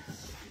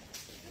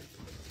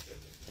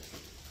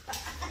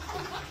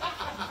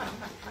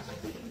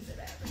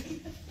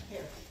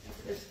 Here.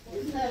 There's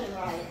nothing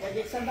right. Go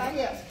get somebody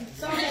else.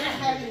 Some of them don't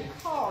have any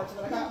cards,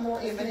 but I got more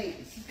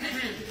M&Ms.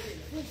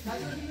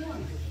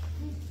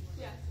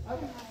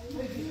 Okay.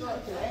 Who'd you throw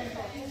it to?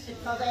 Angela?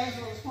 Because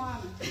Angela was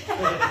climbing.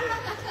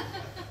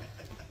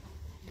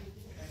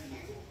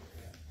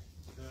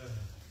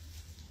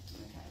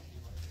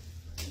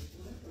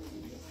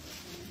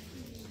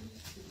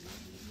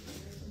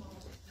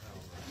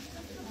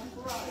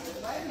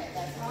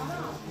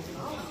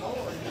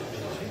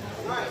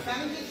 Alright,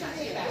 come and get your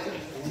head out.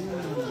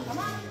 Come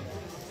on.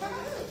 Come on.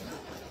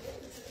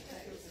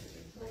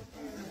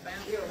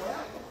 You're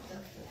welcome.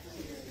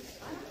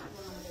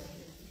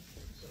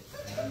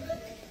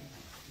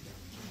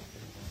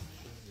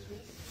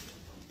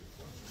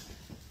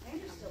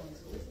 Andrew's still in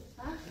school.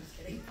 Huh? Just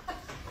kidding.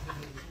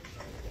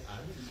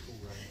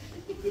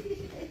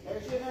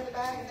 There's your another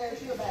bag, and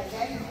there's your bag.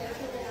 Daddy, there's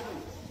your bag.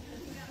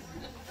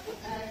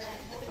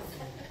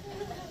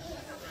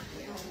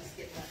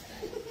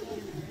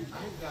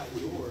 I've got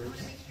yours.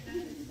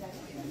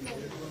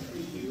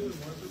 You and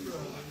one for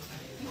brother.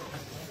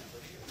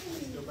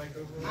 Go back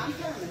over. I'm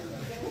coming.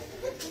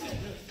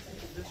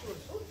 That's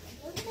yours.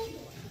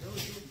 That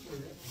was yours for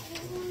you.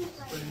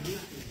 But it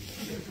is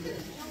for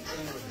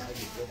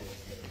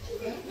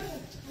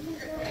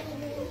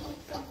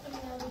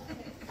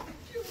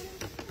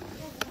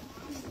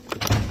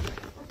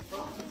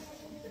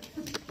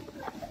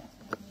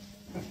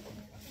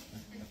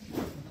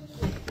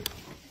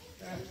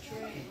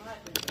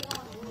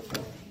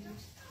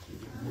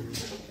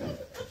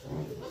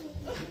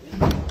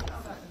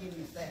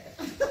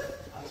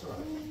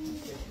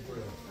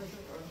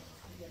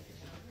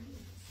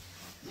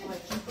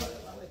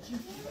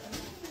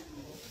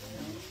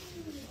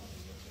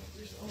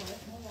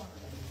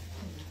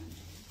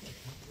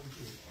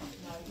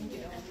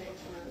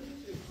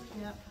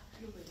Yep.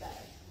 You'll be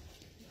back.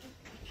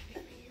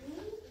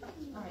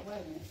 All right,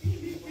 wait a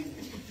minute.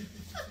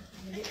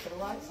 Let me get to the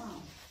right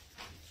song.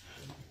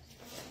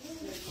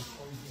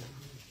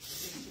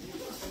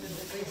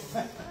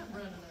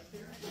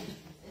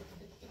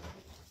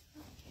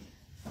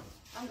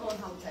 I'm going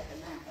home to take a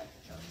nap after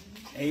church.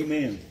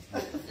 Amen.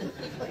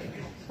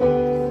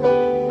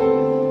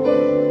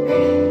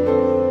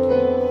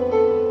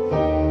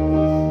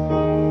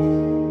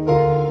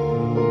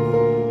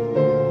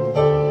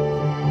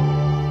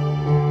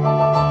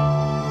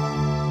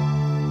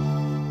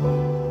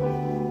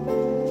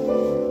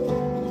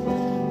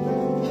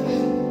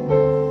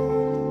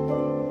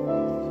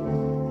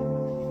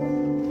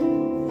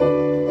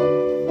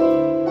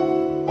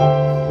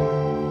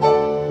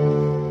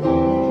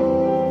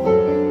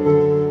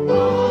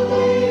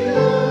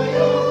 Hallelujah,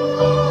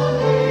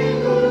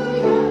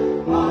 hallelujah.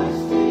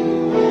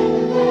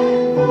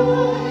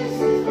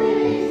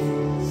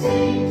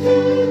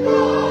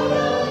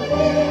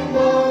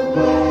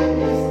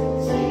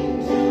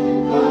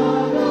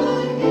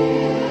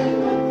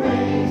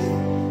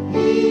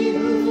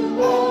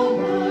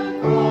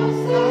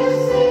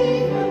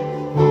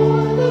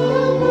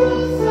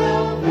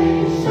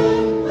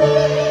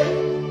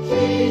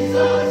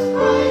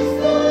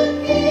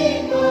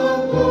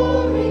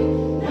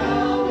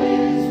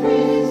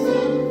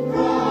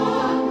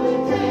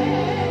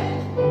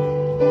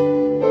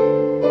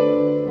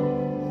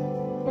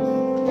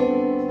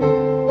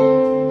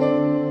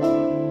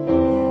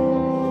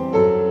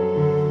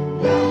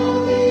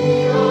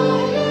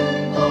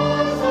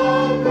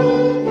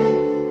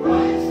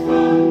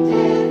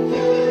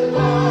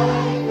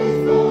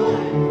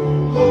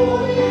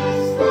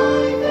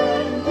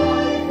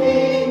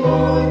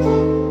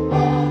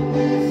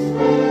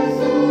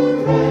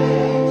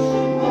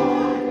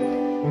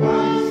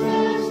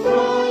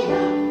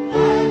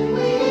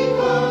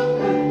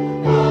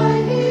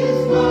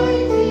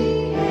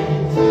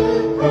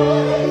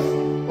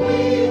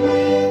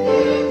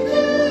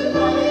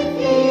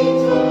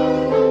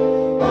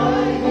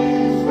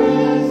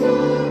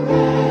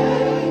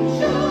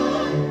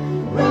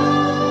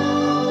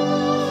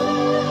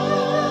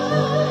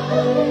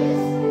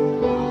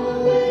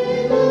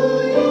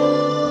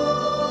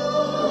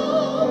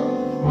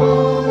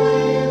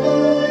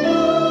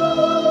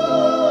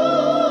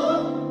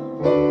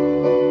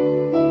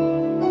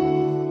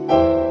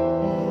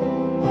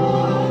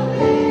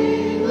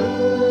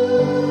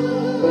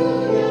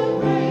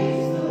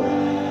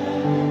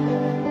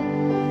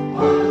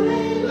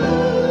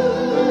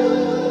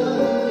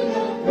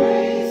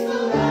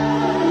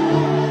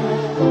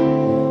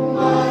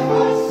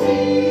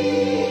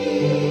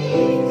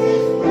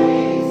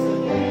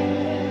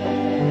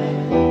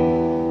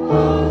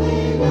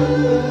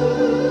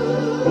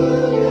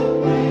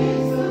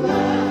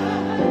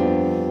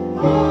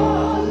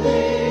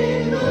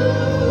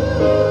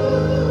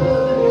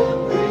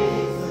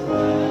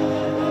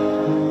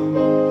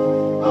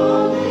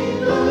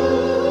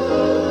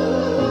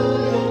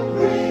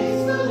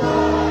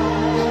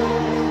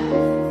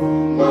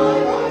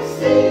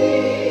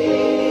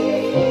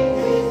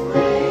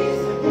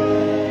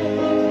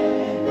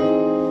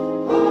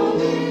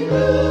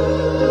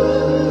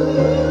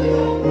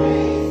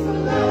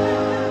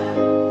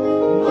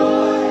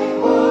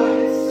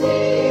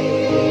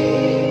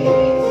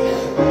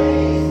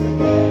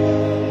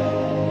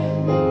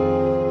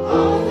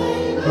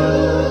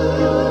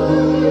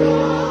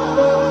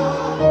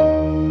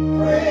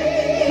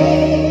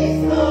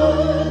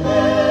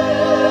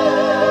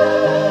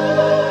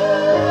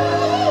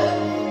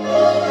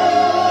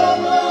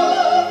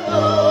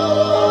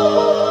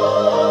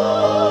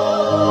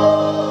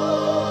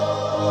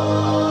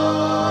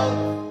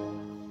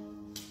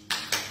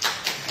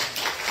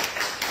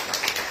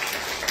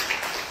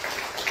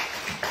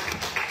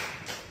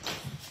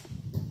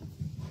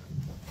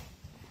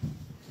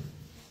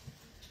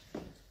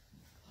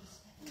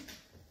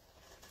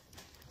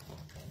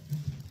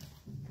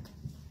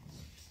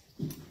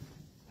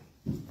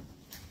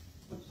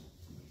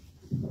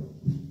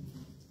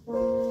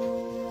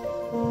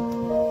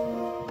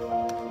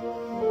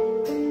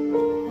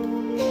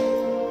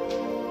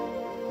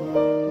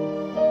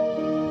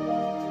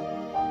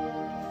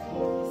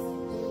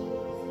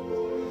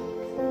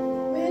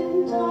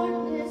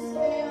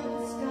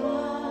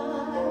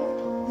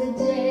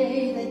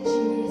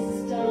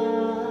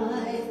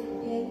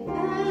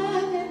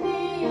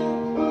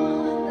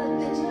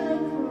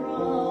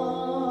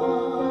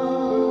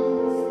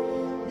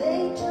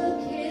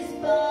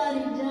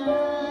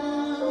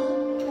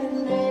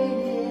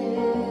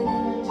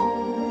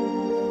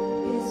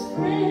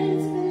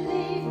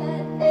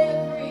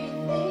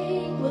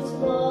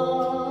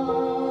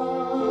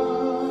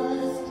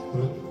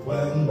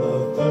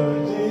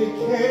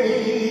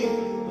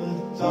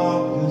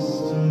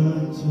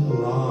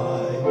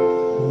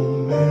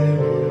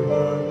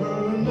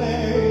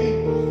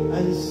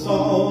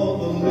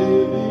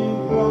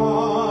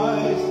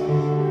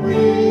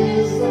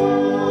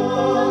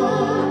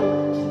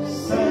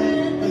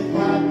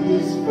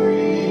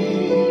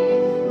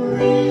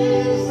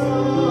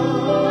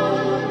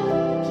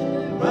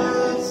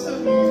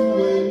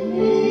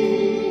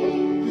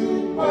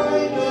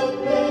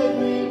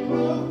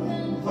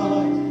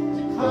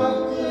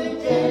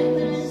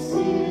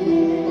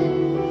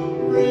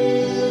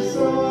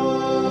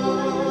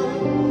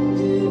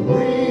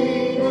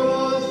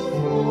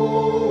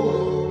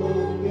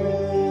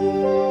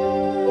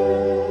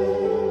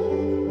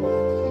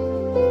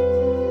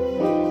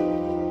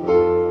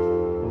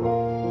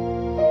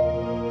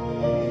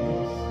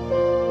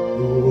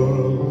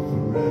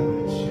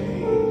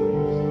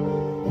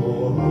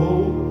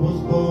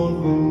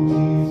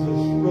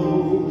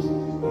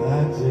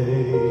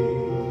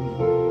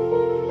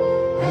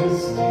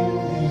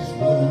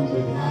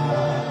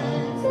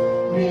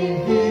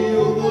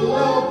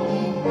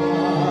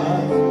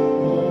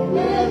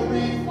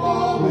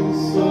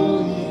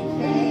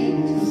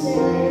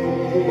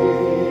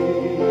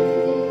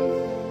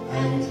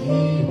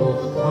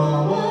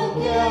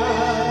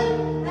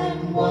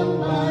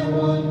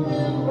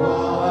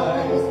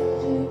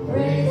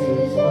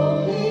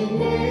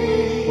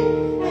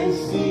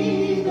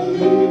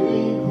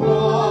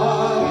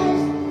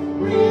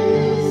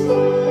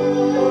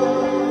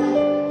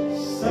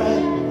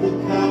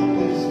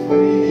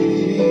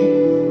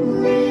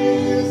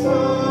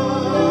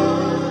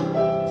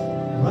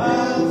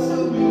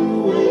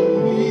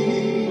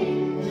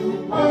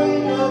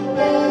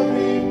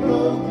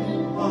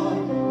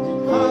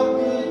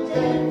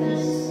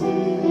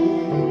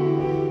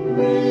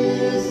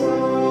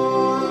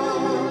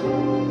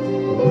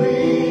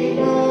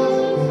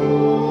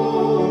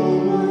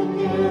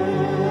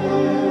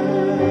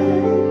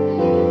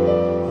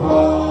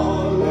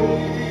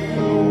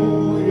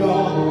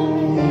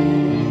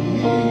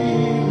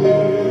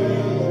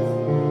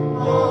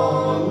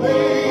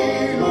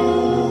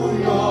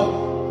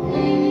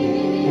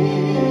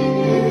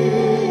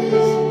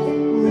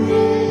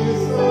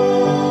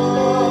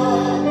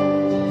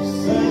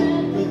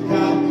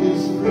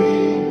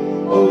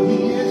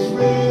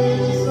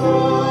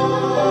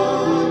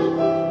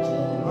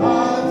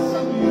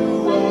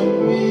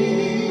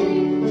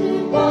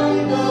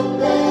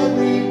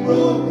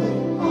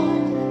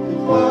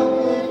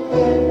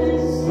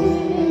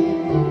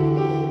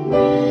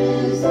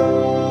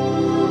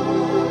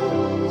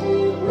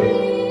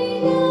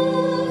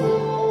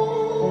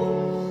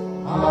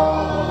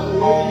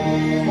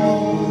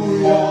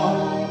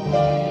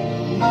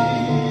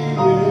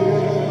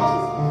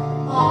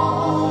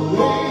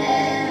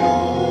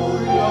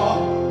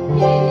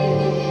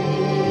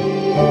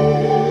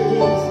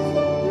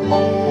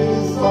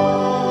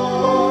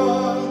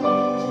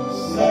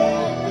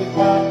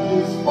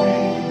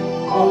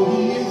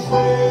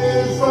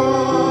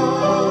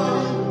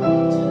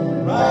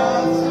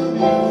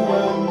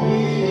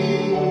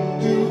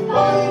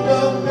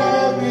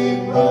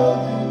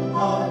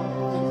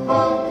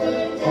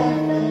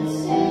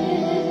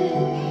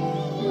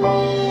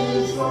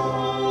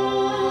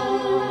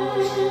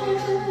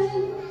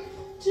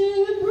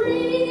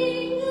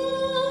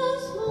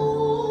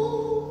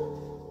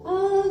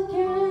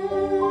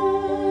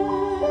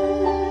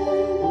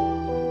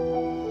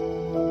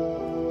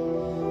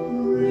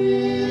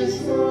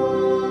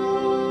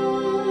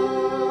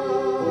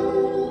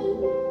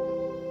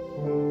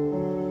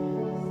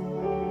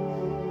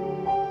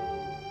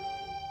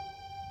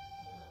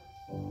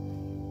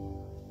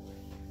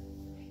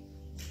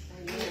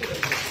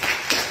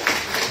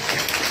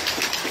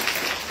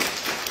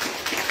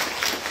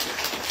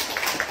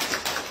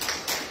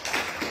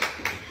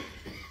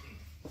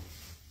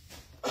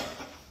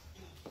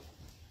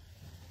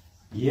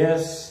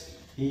 Yes,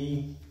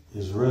 he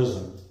is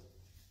risen.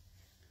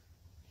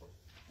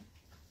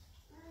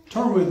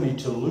 Turn with me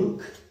to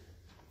Luke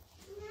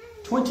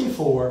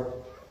 24,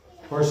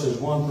 verses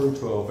 1 through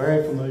 12.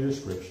 Very familiar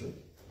scripture.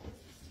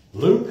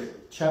 Luke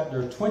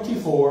chapter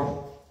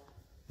 24,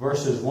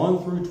 verses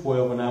 1 through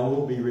 12, and I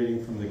will be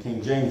reading from the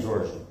King James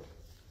Version.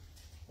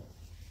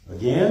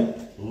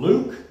 Again,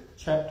 Luke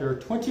chapter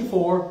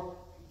 24,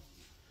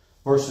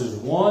 verses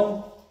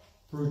 1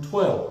 through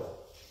 12.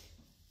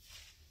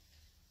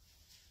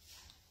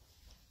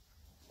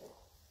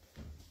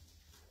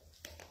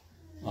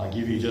 I'll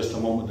give you just a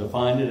moment to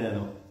find it and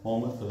a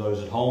moment for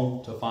those at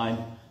home to find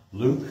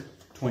Luke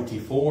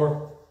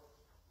 24,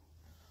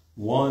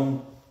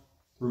 1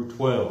 through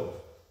 12.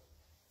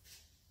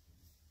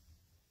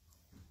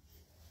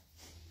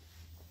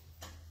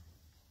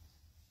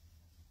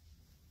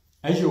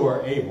 As you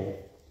are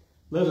able,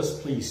 let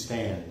us please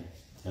stand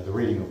at the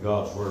reading of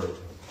God's Word.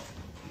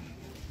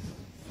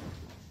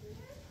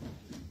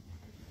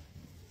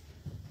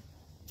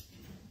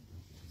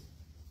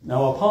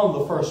 Now upon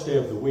the first day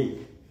of the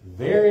week,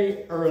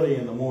 very early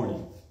in the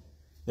morning,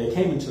 they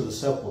came into the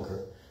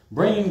sepulchre,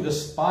 bringing the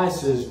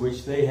spices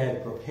which they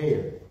had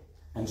prepared,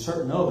 and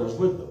certain others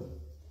with them.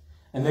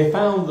 And they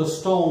found the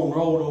stone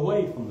rolled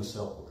away from the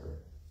sepulchre.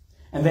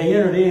 And they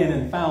entered in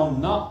and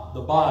found not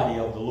the body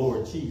of the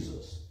Lord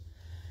Jesus.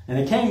 And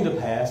it came to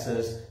pass,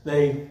 as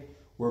they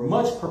were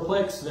much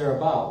perplexed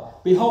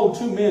thereabout, behold,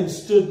 two men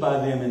stood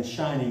by them in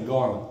shining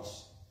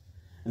garments.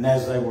 And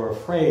as they were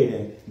afraid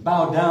and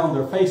bowed down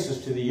their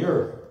faces to the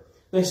earth,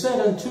 they said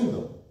unto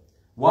them,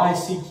 Why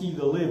seek ye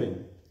the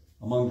living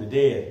among the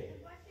dead?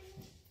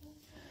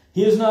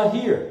 He is not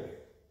here,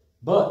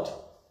 but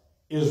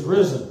is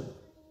risen.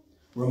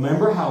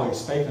 Remember how he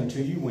spake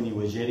unto you when he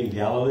was yet in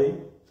Galilee,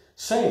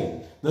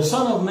 saying, The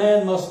Son of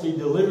Man must be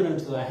delivered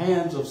into the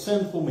hands of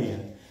sinful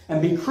men,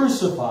 and be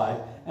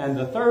crucified, and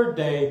the third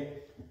day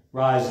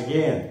rise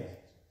again.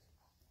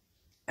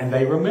 And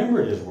they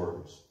remembered his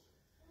words,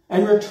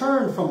 and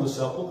returned from the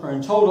sepulchre,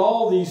 and told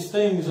all these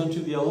things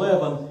unto the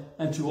 11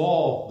 and to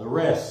all the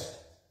rest.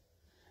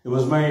 It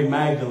was Mary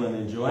Magdalene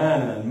and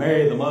Joanna and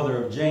Mary the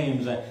mother of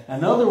James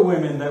and other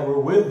women that were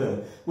with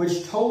them,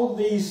 which told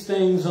these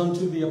things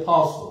unto the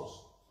apostles.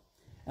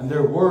 And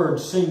their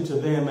words seemed to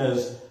them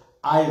as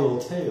idle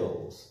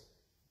tales,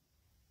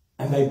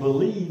 and they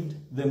believed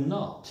them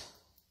not.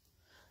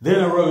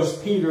 Then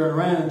arose Peter and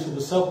ran into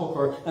the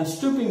sepulchre, and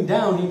stooping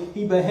down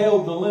he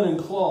beheld the linen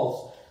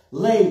cloths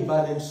laid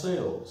by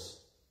themselves,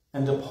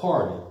 and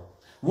departed,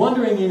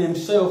 wondering in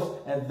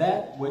himself at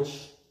that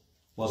which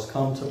was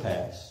come to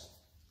pass.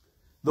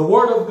 The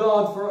word of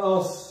God for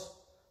us,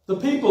 the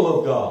people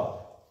of God.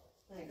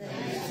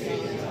 Thanks be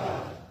to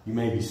God. You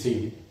may be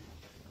seated.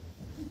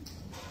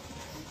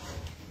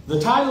 The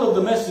title of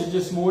the message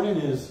this morning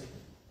is,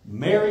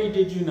 Mary,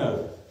 Did You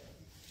Know?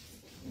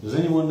 Does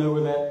anyone know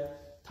where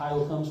that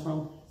title comes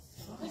from?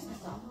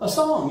 A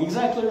song,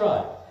 exactly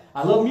right.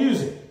 I love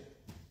music.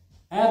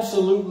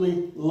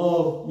 Absolutely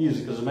love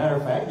music. As a matter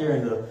of fact,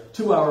 during the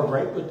 2-hour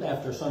break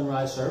after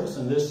sunrise service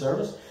and this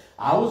service,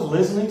 I was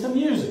listening to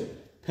music.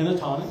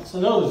 Pentatonics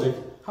and others.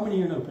 How many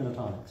of you know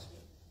Pentatonics?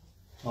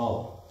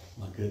 Oh,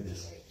 my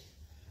goodness.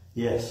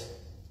 Yes.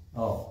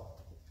 Oh.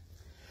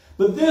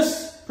 But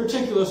this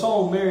particular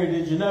song, Mary,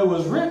 Did You Know,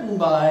 was written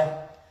by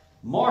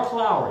Mark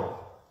Lowry,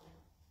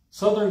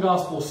 Southern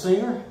gospel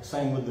singer,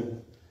 sang with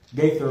the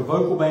Gaither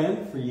Vocal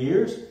Band for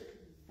years,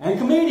 and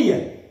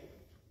comedian.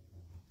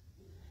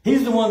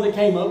 He's the one that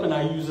came up, and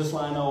I use this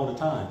line all the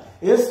time.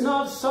 It's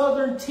not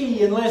Southern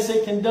tea unless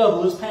it can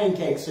double as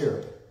pancake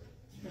syrup.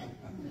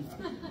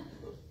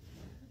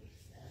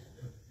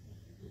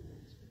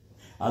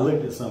 I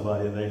looked at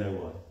somebody and they know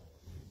what.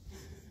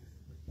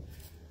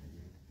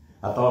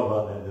 I thought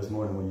about that this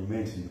morning when you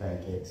mentioned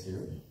pancake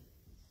syrup.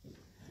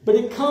 But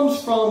it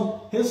comes from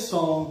his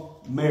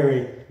song,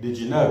 Mary, Did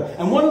You Know?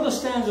 And one of the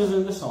stanzas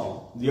in the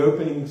song, the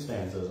opening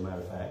stanza as a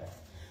matter of fact,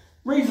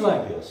 reads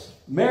like this.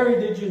 Mary,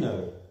 did you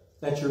know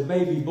that your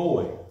baby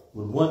boy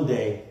would one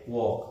day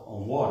walk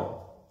on water?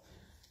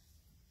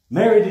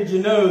 Mary, did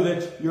you know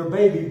that your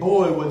baby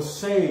boy would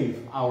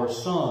save our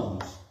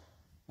sons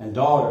and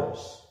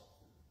daughters.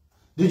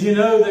 Did you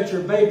know that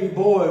your baby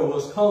boy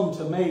was come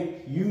to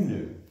make you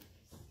new?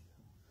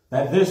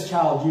 That this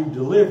child you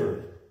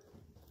delivered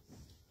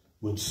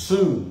would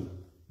soon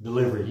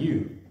deliver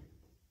you.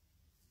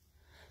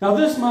 Now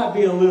this might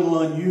be a little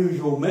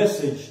unusual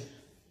message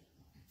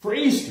for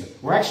Easter.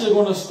 We're actually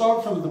going to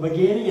start from the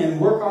beginning and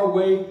work our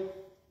way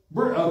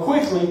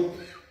quickly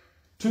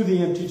to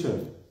the empty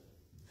tomb.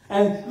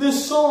 And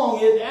this song,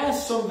 it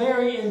asks some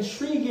very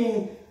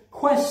intriguing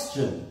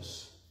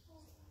questions.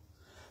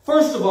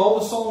 First of all,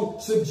 the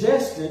song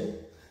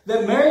suggested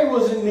that Mary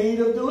was in need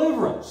of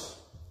deliverance.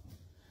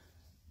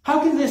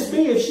 How can this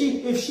be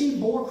if she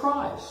bore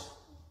Christ?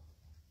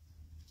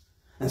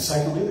 And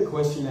secondly, the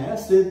question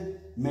asked, did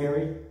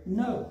Mary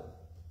know?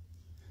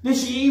 Did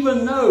she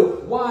even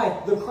know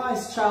why the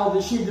Christ child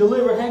that she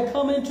delivered had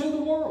come into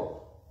the world?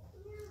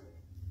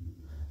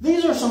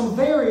 These are some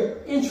very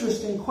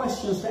interesting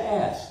questions to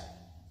ask.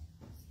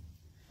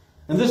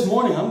 And this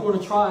morning I'm going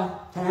to try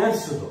to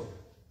answer them.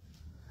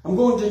 I'm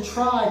going to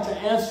try to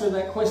answer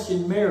that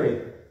question,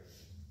 Mary,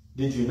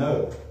 did you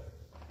know?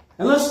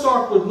 And let's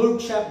start with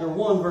Luke chapter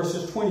 1,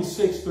 verses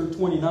 26 through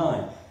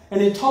 29.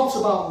 And it talks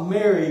about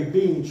Mary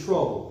being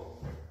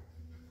troubled.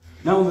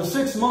 Now in the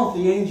 6th month,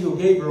 the angel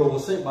Gabriel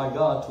was sent by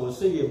God to a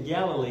city of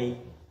Galilee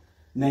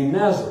named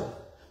Nazareth,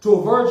 to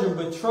a virgin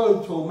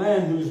betrothed to a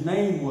man whose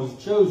name was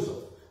Joseph,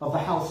 of the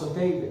house of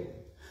David.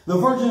 The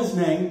virgin's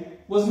name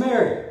was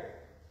Mary.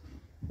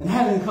 And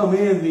having come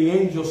in, the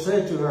angel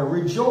said to her,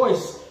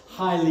 "Rejoice,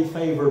 highly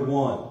favored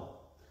one.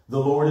 The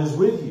Lord is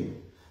with you.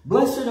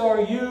 Blessed are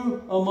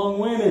you among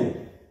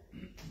women."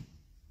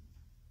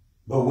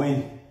 But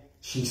when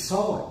she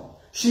saw him,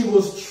 she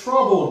was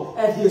troubled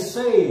at his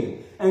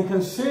saying, and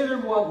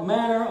considered what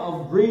manner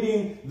of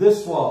greeting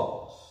this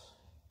was.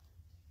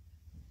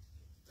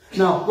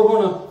 Now, we're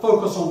going to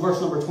focus on verse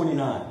number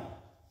 29.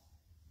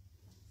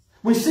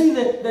 We see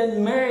that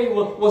Mary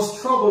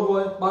was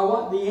troubled by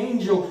what the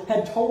angel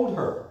had told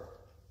her.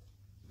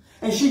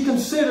 And she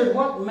considered,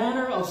 what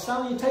manner of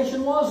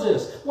salutation was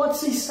this?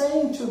 What's he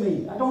saying to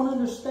me? I don't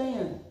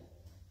understand.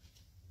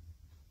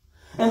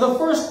 And the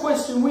first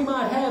question we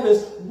might have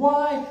is,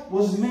 why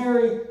was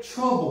Mary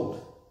troubled?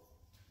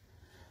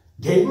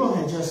 Gabriel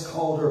had just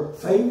called her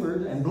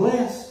favored and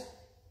blessed.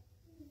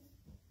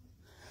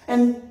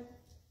 And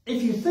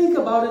if you think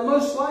about it,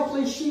 most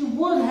likely she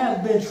would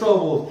have been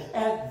troubled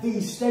at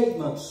these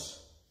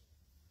statements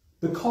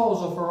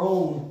because of her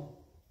own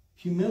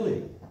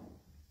humility.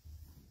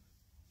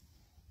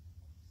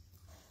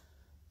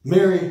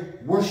 Mary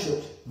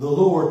worshiped the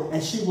Lord,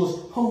 and she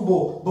was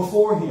humble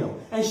before him.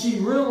 And she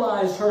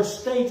realized her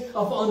state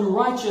of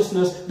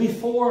unrighteousness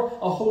before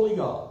a holy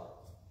God.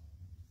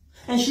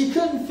 And she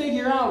couldn't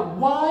figure out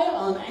why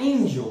an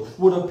angel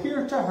would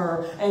appear to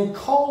her and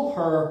call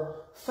her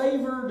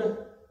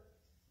favored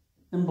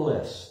and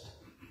blessed.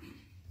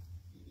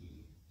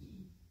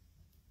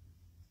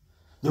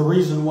 The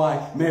reason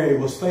why Mary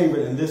was favored,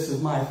 and this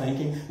is my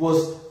thinking,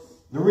 was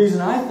the reason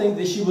I think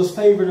that she was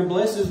favored and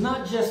blessed is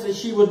not just that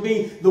she would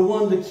be the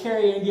one to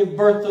carry and give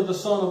birth to the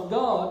Son of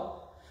God,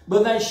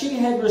 but that she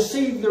had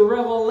received the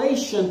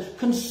revelation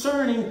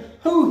concerning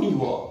who he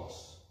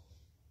was.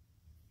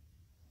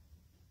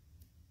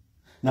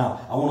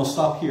 Now, I want to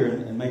stop here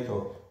and make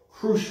a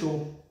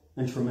crucial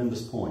and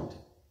tremendous point.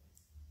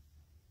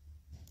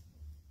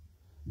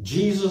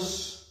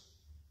 Jesus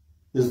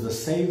is the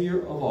Savior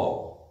of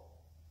all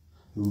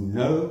who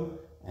know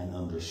and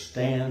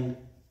understand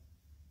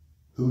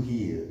who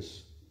he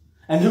is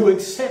and who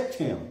accept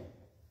him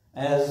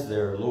as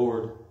their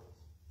Lord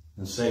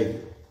and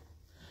Savior.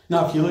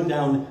 Now, if you look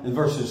down in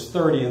verses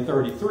 30 and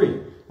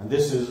 33, and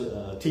this is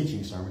a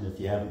teaching sermon if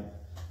you haven't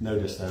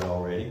noticed that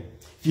already.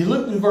 If you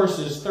look in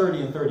verses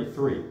 30 and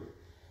 33,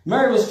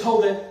 Mary was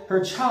told that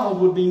her child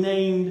would be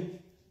named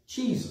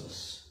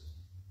Jesus.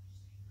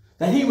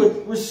 That he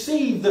would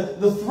receive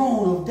the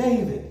throne of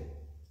David.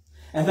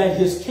 And that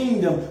his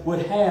kingdom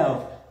would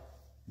have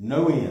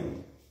no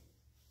end.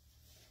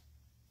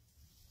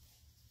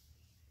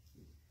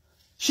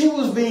 She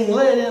was being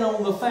led in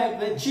on the fact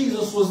that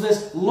Jesus was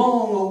this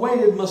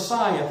long-awaited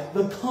Messiah,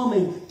 the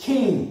coming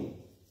King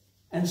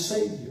and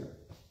Savior.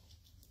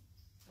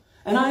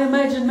 And I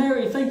imagine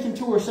Mary thinking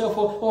to herself,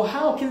 well,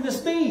 how can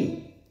this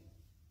be?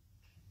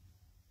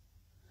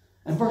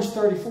 And verse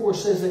 34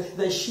 says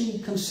that she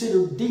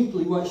considered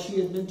deeply what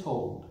she had been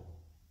told.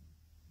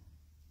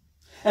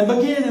 And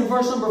beginning in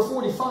verse number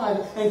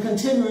 45 and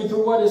continuing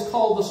through what is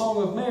called the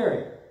Song of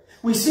Mary,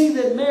 we see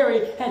that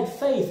Mary had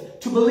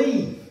faith to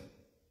believe.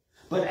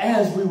 But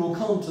as we will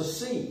come to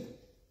see,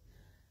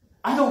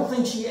 I don't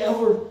think she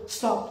ever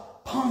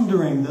stopped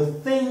pondering the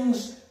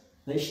things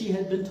that she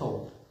had been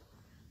told.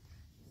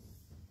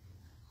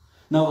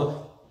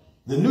 Now,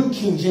 the New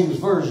King James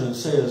Version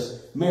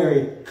says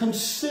Mary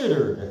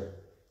considered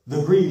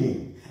the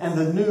greeting and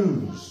the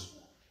news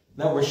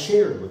that were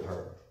shared with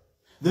her.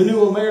 The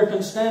New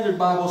American Standard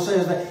Bible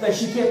says that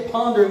she kept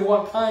pondering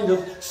what kind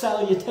of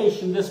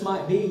salutation this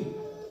might be.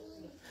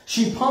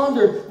 She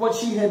pondered what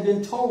she had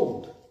been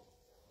told.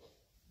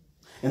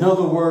 In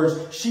other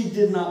words, she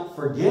did not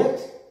forget,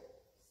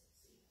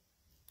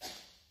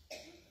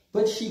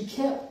 but she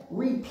kept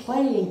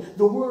replaying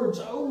the words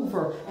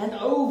over and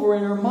over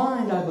in her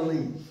mind, I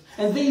believe.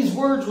 And these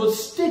words would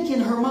stick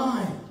in her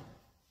mind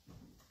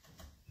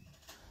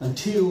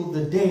until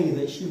the day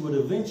that she would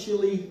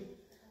eventually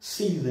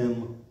see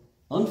them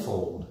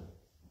unfold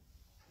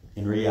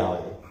in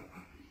reality.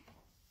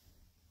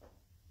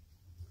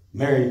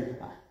 Mary,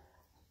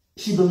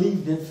 she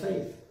believed in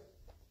faith.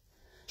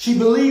 She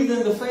believed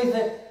in the faith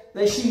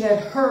that she had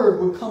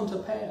heard would come to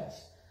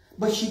pass.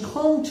 But she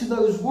clung to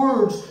those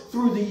words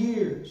through the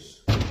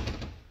years.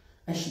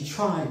 And she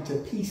tried to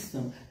piece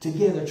them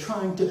together,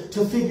 trying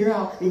to figure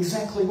out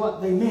exactly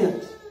what they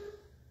meant.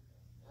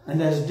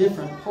 And as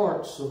different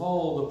parts of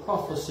all the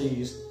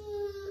prophecies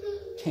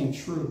came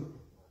true,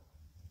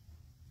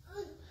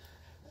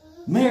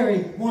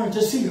 Mary wanted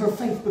to see her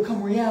faith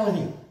become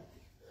reality.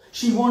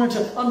 She wanted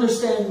to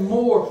understand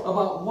more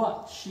about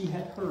what she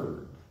had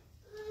heard.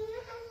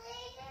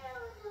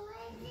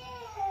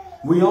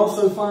 We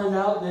also find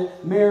out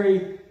that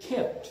Mary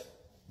kept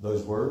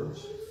those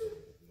words.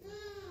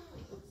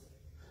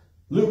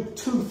 Luke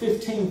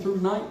 2:15 through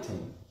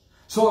 19.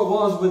 So it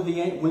was when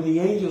the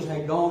angels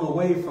had gone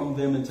away from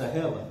them into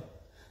heaven,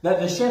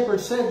 that the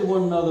shepherds said to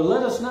one another,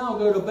 "Let us now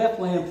go to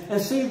Bethlehem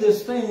and see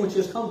this thing which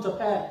has come to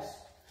pass,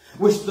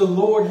 which the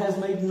Lord has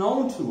made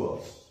known to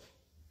us."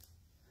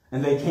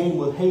 And they came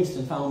with haste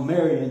and found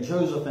Mary and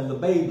Joseph and the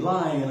babe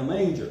lying in a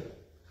manger.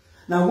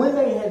 Now when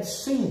they had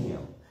seen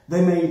him,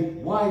 they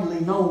made widely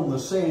known the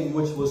saying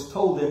which was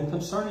told them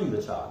concerning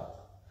the child.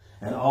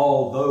 And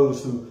all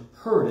those who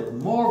heard it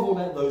marveled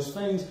at those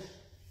things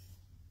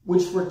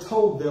which were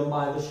told them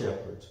by the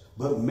shepherds.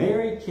 But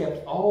Mary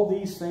kept all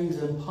these things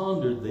and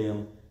pondered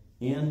them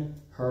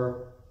in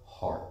her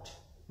heart.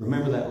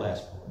 Remember that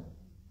last part.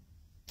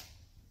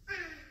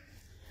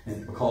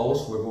 And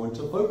because we're going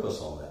to focus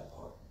on that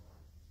part.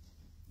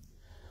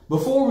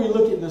 Before we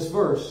look at this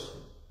verse,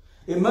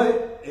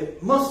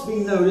 it must be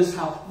noticed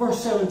how verse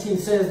 17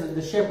 says that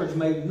the shepherds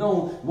made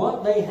known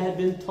what they had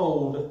been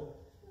told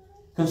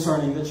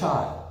concerning the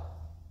child.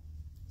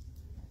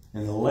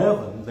 In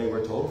 11, they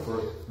were told,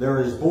 "For there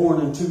is born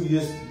unto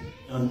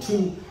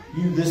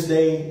you this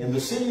day in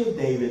the city of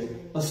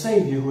David a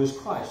Savior who is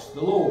Christ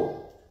the Lord."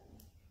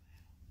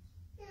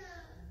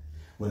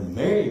 When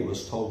Mary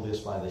was told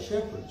this by the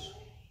shepherds,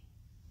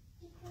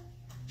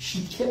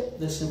 she kept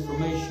this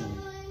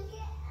information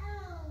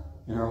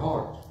in her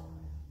heart.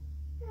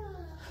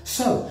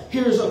 So,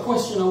 here's a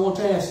question I want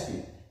to ask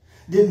you.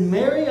 Did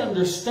Mary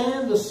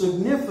understand the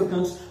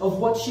significance of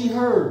what she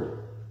heard?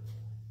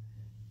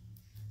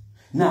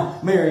 Now,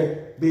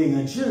 Mary, being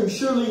a Jew,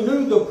 surely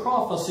knew the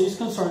prophecies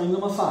concerning the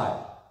Messiah.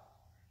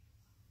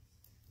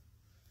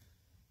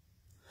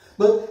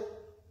 But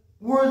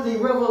were the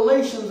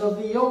revelations of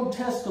the Old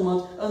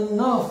Testament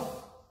enough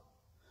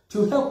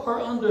to help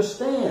her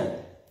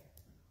understand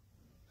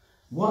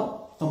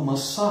what the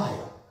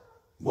Messiah,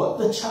 what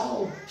the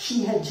child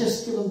she had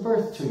just given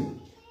birth to,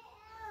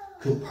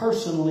 could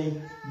personally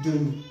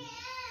do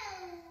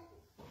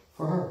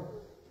for her?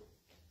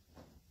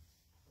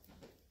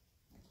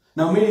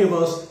 Now, many of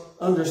us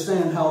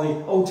understand how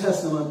the Old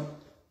Testament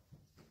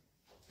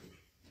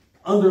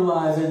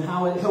underlies and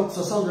how it helps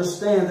us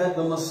understand that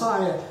the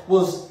Messiah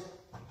was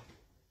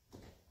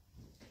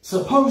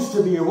supposed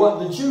to be, or what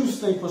the Jews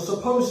think was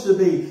supposed to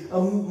be,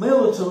 a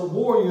militant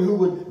warrior who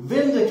would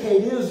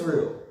vindicate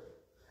Israel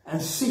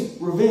and seek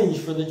revenge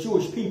for the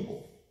Jewish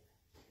people.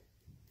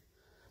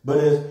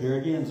 But here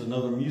again is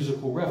another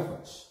musical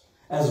reference.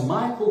 As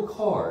Michael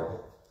Card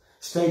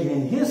stated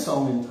in his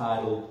song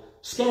entitled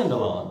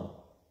Scandalon,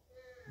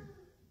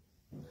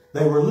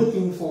 they were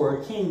looking for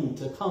a king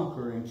to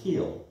conquer and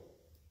kill.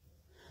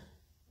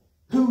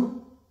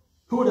 Who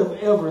would have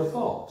ever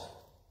thought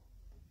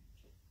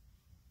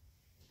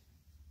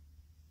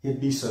he'd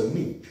be so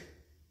meek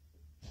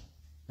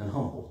and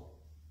humble?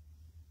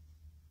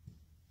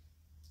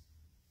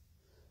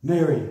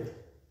 Mary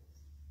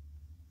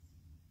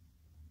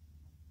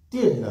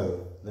did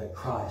know that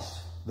Christ,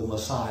 the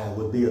Messiah,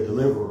 would be a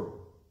deliverer.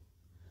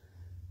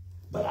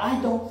 But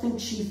I don't think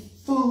she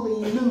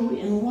fully knew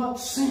in what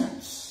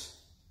sense.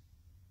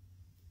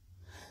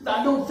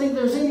 I don't think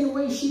there's any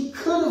way she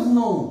could have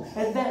known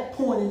at that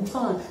point in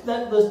time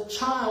that the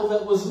child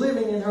that was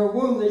living in her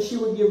womb that she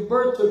would give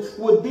birth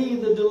to would be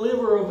the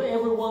deliverer of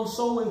everyone's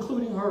soul,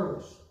 including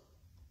hers.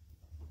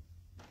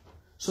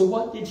 So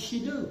what did she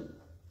do?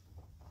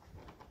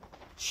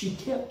 She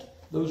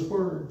kept those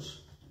words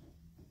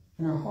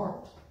in her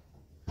heart.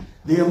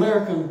 The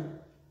American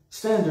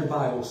Standard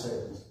Bible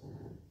says,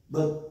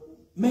 "But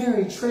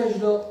Mary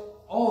treasured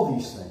up all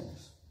these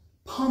things,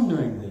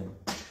 pondering them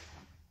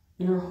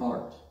in her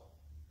heart."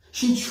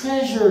 She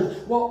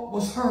treasured what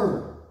was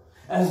heard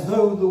as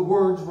though the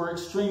words were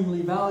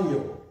extremely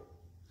valuable.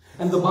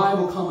 And the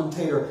Bible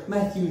commentator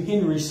Matthew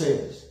Henry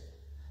says,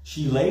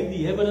 "She laid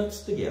the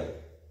evidence together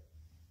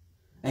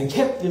and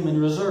kept them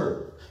in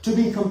reserve to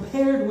be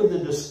compared with the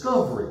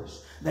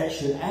discoveries that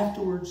should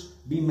afterwards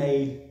be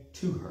made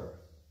to her."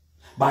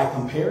 by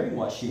comparing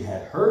what she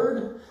had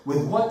heard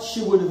with what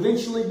she would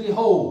eventually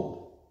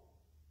behold.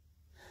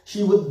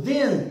 She would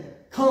then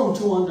come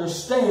to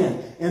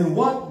understand in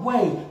what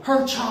way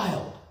her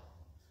child,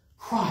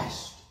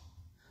 Christ,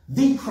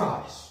 the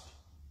Christ,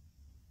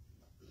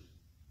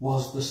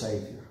 was the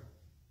Savior.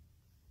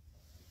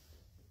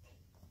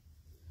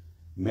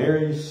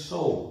 Mary's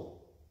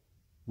soul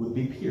would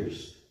be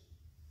pierced.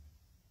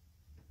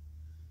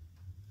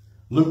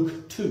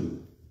 Luke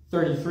 2,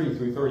 33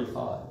 through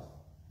 35.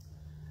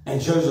 And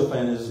Joseph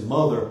and his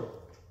mother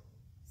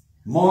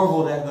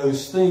marveled at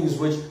those things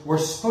which were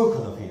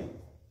spoken of him.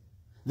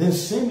 Then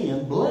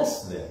Simeon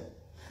blessed them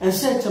and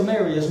said to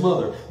Mary his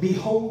mother,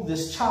 Behold,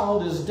 this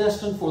child is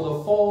destined for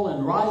the fall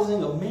and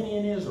rising of many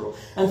in Israel,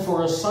 and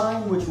for a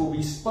sign which will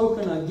be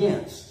spoken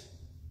against.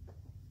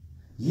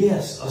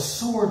 Yes, a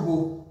sword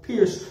will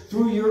pierce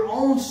through your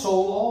own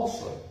soul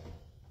also,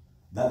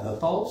 that the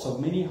thoughts of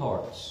many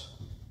hearts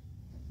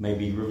may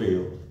be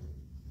revealed.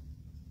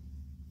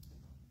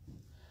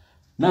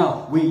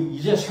 Now, you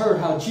just heard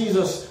how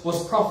Jesus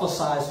was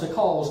prophesied to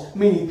cause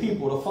many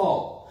people to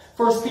fall.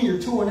 1 Peter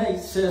 2 and 8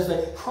 says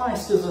that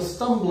Christ is a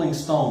stumbling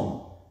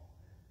stone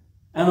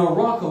and a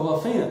rock of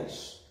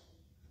offense.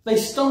 They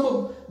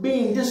stumbled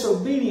being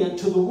disobedient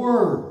to the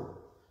word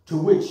to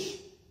which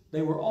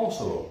they were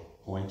also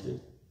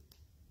appointed.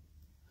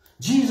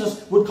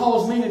 Jesus would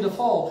cause many to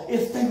fall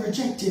if they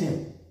rejected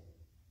him.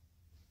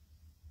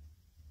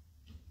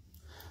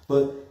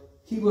 But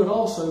he would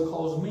also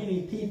cause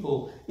many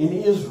people in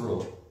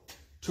Israel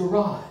to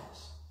rise.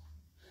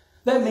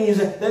 That means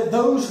that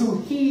those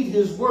who heed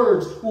his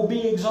words will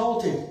be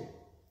exalted.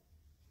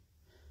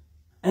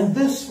 And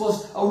this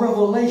was a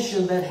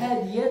revelation that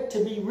had yet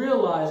to be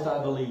realized,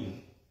 I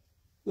believe,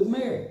 with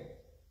Mary.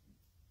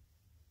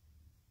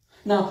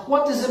 Now,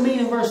 what does it mean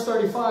in verse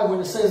 35 when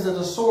it says that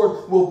a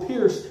sword will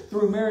pierce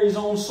through Mary's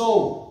own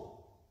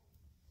soul?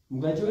 I'm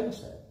glad you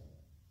asked that.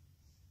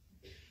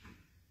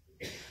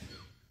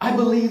 I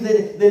believe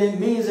that it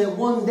means that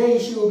one day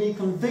she will be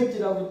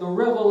convicted of the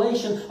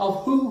revelation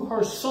of who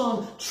her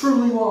son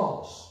truly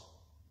was.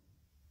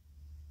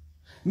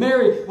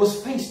 Mary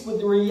was faced with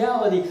the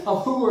reality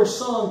of who her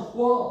son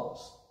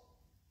was.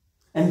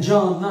 And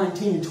John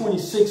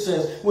 19:26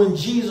 says, When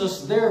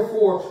Jesus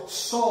therefore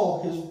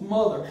saw his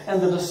mother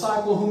and the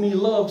disciple whom he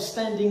loved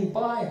standing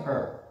by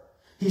her,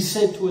 he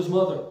said to his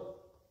mother,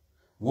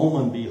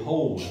 Woman,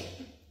 behold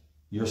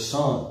your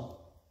son.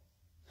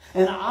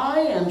 And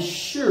I am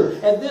sure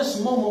at this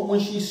moment when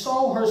she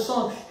saw her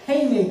son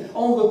hanging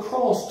on the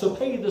cross to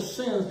pay the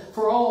sins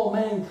for all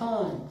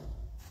mankind,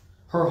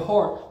 her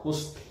heart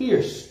was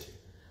pierced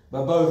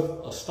by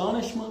both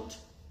astonishment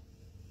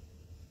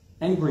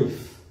and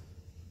grief.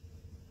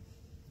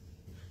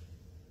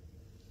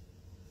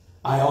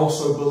 I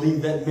also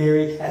believe that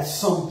Mary at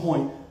some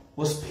point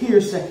was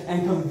pierced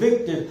and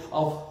convicted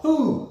of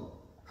who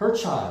her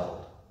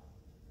child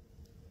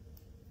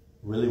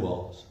really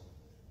was.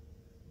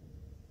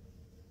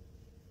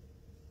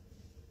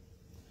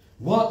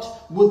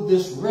 What would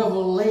this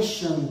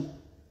revelation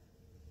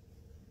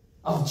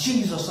of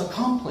Jesus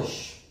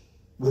accomplish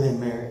within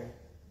Mary?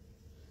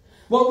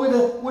 What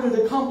would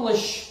it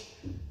accomplish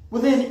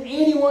within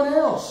anyone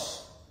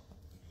else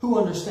who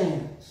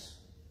understands?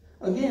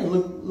 Again,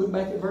 look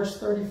back at verse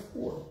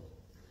 34.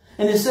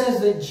 And it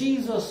says that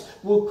Jesus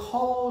will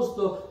cause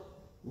the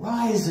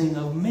rising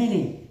of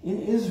many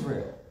in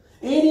Israel.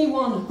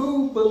 Anyone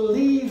who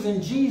believes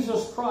in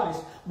Jesus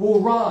Christ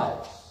will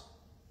rise.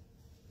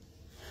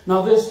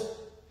 Now this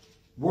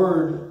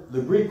word,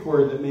 the Greek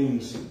word that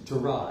means to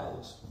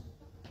rise,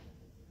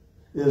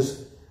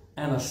 is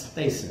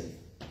anastasis.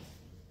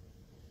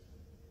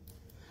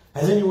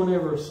 Has anyone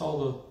ever saw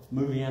the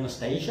movie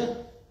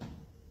Anastasia?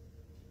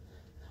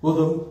 Well,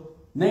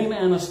 the name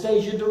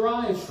Anastasia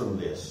derives from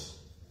this.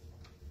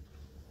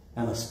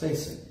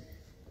 Anastasis.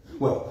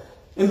 Well,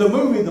 in the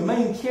movie, the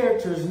main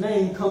character's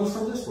name comes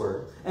from this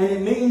word, and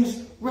it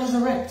means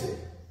resurrected.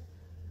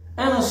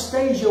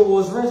 Anastasia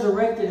was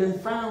resurrected and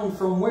found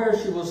from where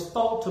she was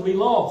thought to be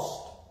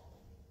lost.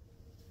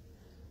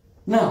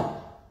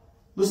 Now,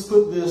 let's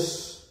put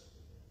this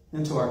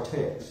into our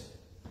text.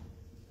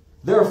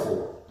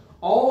 Therefore,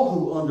 all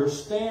who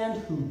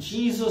understand who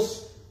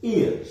Jesus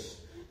is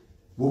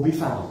will be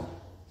found.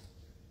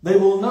 They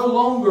will no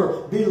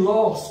longer be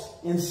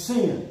lost in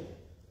sin.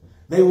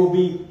 They will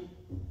be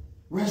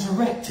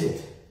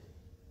resurrected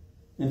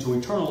into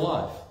eternal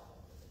life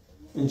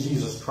in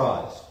Jesus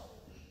Christ.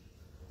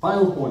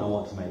 Final point I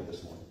want to make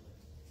this morning.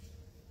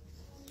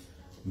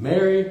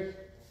 Mary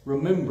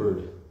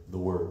remembered the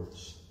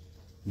words.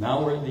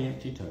 Now we're at the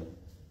empty tomb.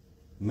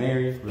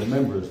 Mary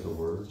remembers the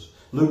words.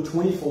 Luke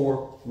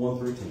 24, 1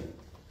 through 10.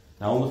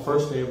 Now on the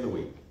first day of the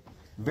week,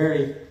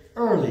 very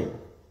early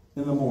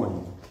in the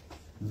morning,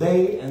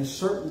 they and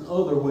certain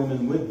other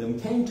women with them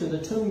came to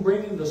the tomb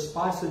bringing the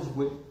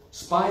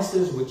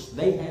spices which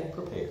they had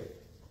prepared.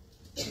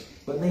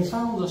 But they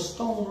found the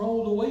stone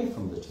rolled away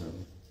from the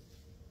tomb.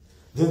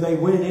 Then they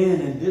went in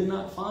and did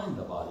not find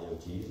the body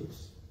of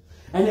Jesus.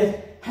 And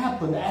it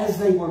happened as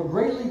they were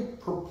greatly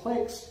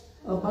perplexed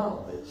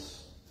about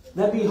this,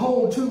 that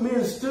behold, two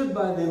men stood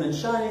by them in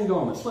shining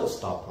garments. Let's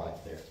stop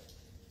right there.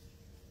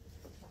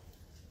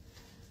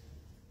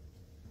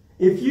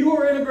 If you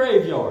are in a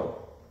graveyard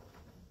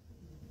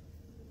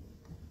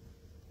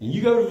and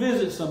you go to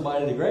visit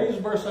somebody, the graves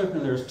burst open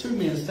and there's two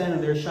men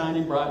standing there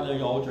shining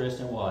brightly, all dressed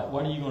in white,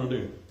 what are you going to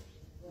do?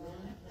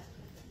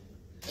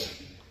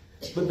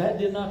 But that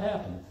did not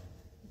happen.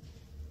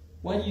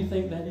 Why do you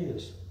think that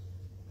is?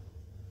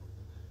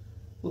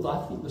 Well,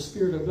 I think the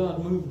Spirit of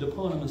God moved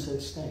upon them and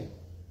said, stay.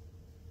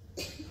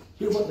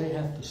 Hear what they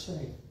have to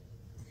say.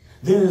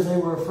 Then as they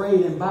were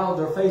afraid and bowed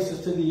their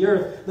faces to the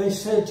earth, they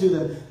said to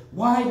them,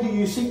 why do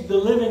you seek the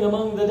living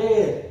among the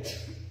dead?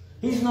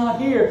 He's not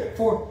here,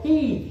 for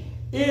He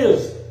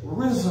is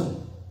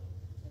risen.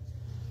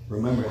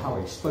 Remember how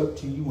He spoke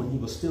to you when He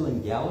was still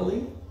in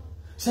Galilee?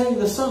 Saying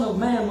the Son of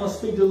Man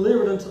must be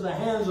delivered into the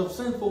hands of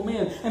sinful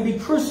men and be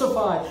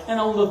crucified, and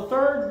on the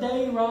third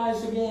day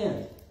rise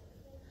again.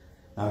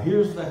 Now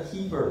here's the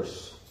key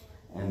verse.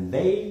 And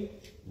they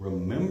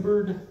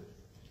remembered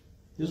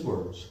His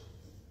words.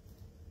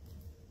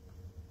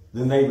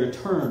 Then they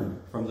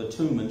returned from the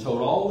tomb and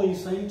told all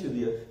these things to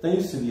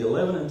the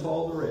 11 and to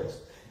all the rest.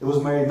 It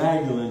was Mary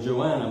Magdalene,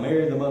 Joanna,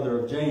 Mary the mother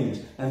of James,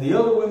 and the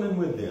other women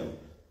with them,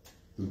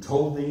 who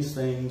told these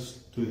things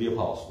to the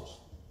apostles.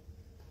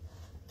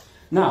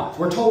 Now,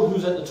 we're told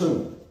who's at the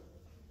tomb.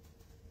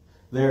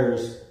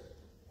 There's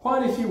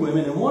quite a few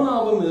women, and one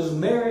of them is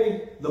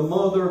Mary, the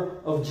mother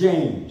of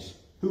James.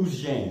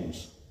 Who's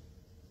James?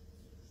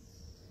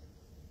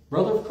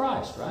 Brother of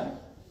Christ, right?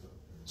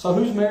 So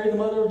who's Mary, the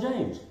mother of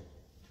James?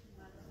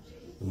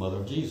 The mother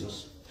of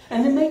Jesus.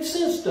 And it makes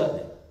sense, doesn't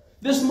it?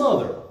 This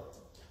mother,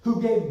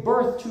 who gave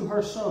birth to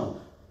her son,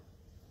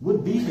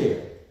 would be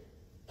there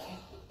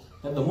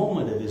at the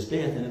moment of his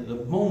death and at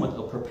the moment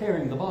of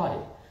preparing the body.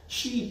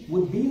 She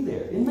would be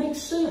there. It makes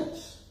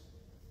sense.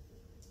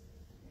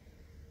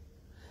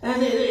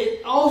 And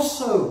it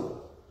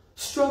also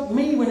struck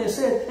me when it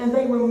said, and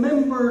they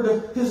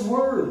remembered His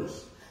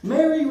words.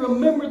 Mary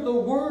remembered the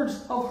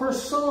words of her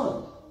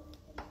son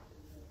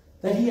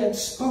that He had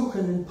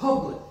spoken in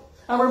public.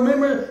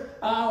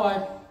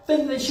 I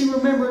think that she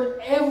remembered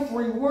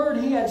every word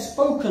He had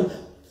spoken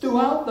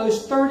throughout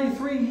those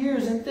 33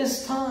 years at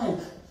this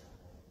time.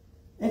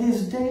 At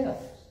His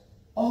death.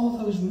 All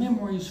those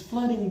memories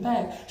flooding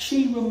back.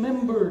 She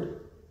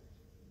remembered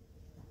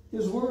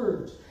His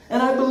words.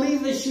 And I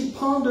believe that she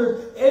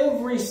pondered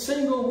every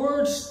single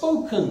word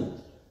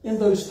spoken in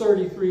those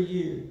 33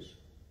 years.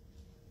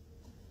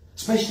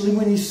 Especially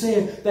when He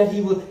said that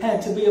He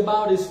had to be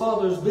about His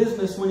Father's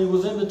business when He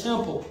was in the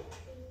temple.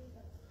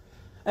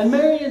 And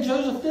Mary and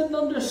Joseph didn't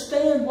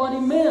understand what He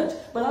meant.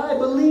 But I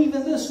believe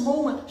in this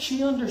moment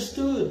she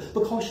understood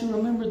because she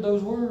remembered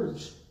those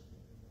words.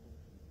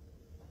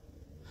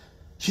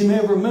 She may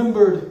have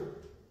remembered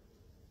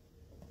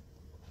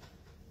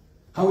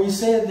how He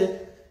said that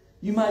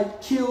you might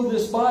kill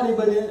this body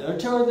or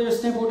tear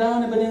this temple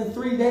down, but in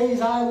 3 days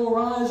I will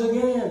rise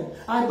again.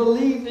 I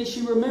believe that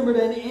she remembered,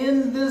 and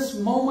in this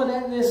moment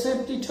at this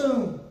empty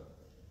tomb,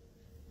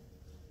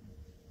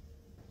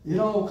 it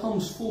all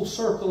comes full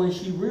circle and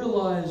she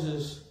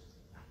realizes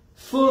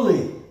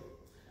fully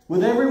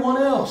with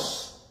everyone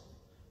else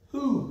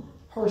who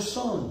her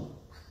son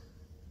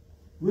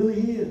really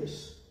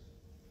is.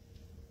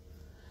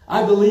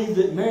 I believe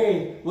that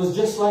Mary was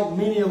just like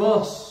many of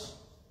us.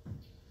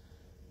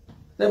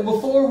 That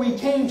before we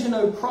came to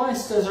know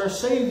Christ as our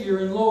Savior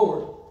and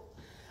Lord,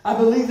 I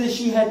believe that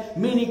she had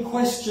many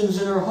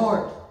questions in her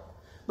heart.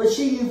 But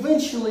she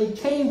eventually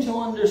came to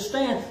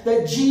understand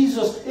that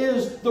Jesus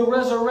is the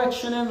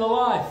resurrection and the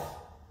life.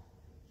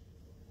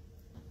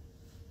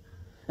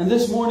 And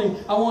this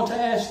morning, I want to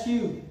ask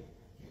you,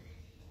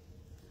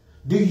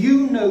 do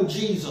you know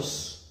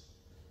Jesus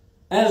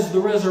as the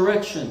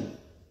resurrection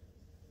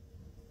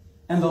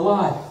and the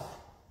life?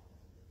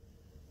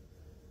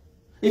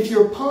 If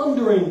you're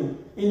pondering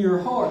in your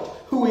heart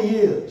who He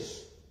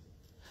is,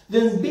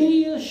 then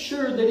be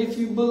assured that if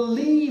you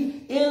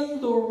believe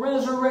in the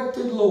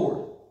resurrected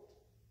Lord,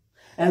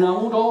 and I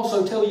want to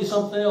also tell you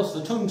something else,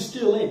 the tomb's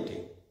still empty.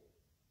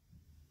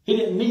 He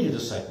didn't need it a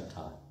second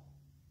time.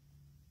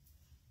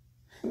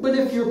 But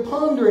if you're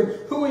pondering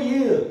who He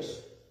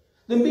is,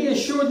 then be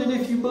assured that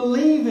if you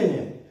believe in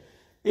Him,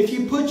 if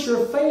you put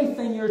your faith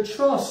and your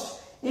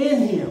trust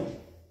in Him,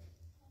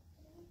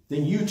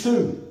 then you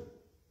too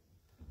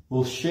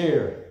will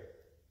share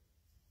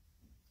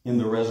in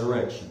the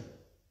resurrection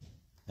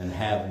and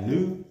have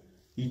new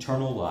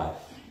eternal life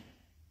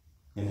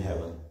in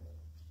heaven.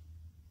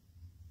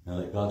 Now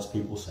let God's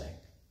people say.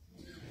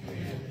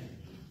 Amen.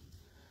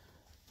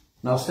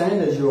 Now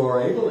stand as you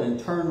are able and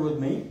turn with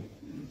me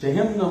to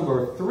hymn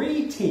number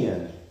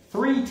 310.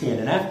 310.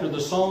 And after the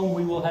song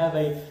we will have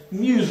a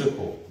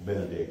musical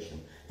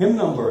benediction. Hymn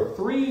number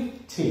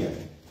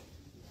 310.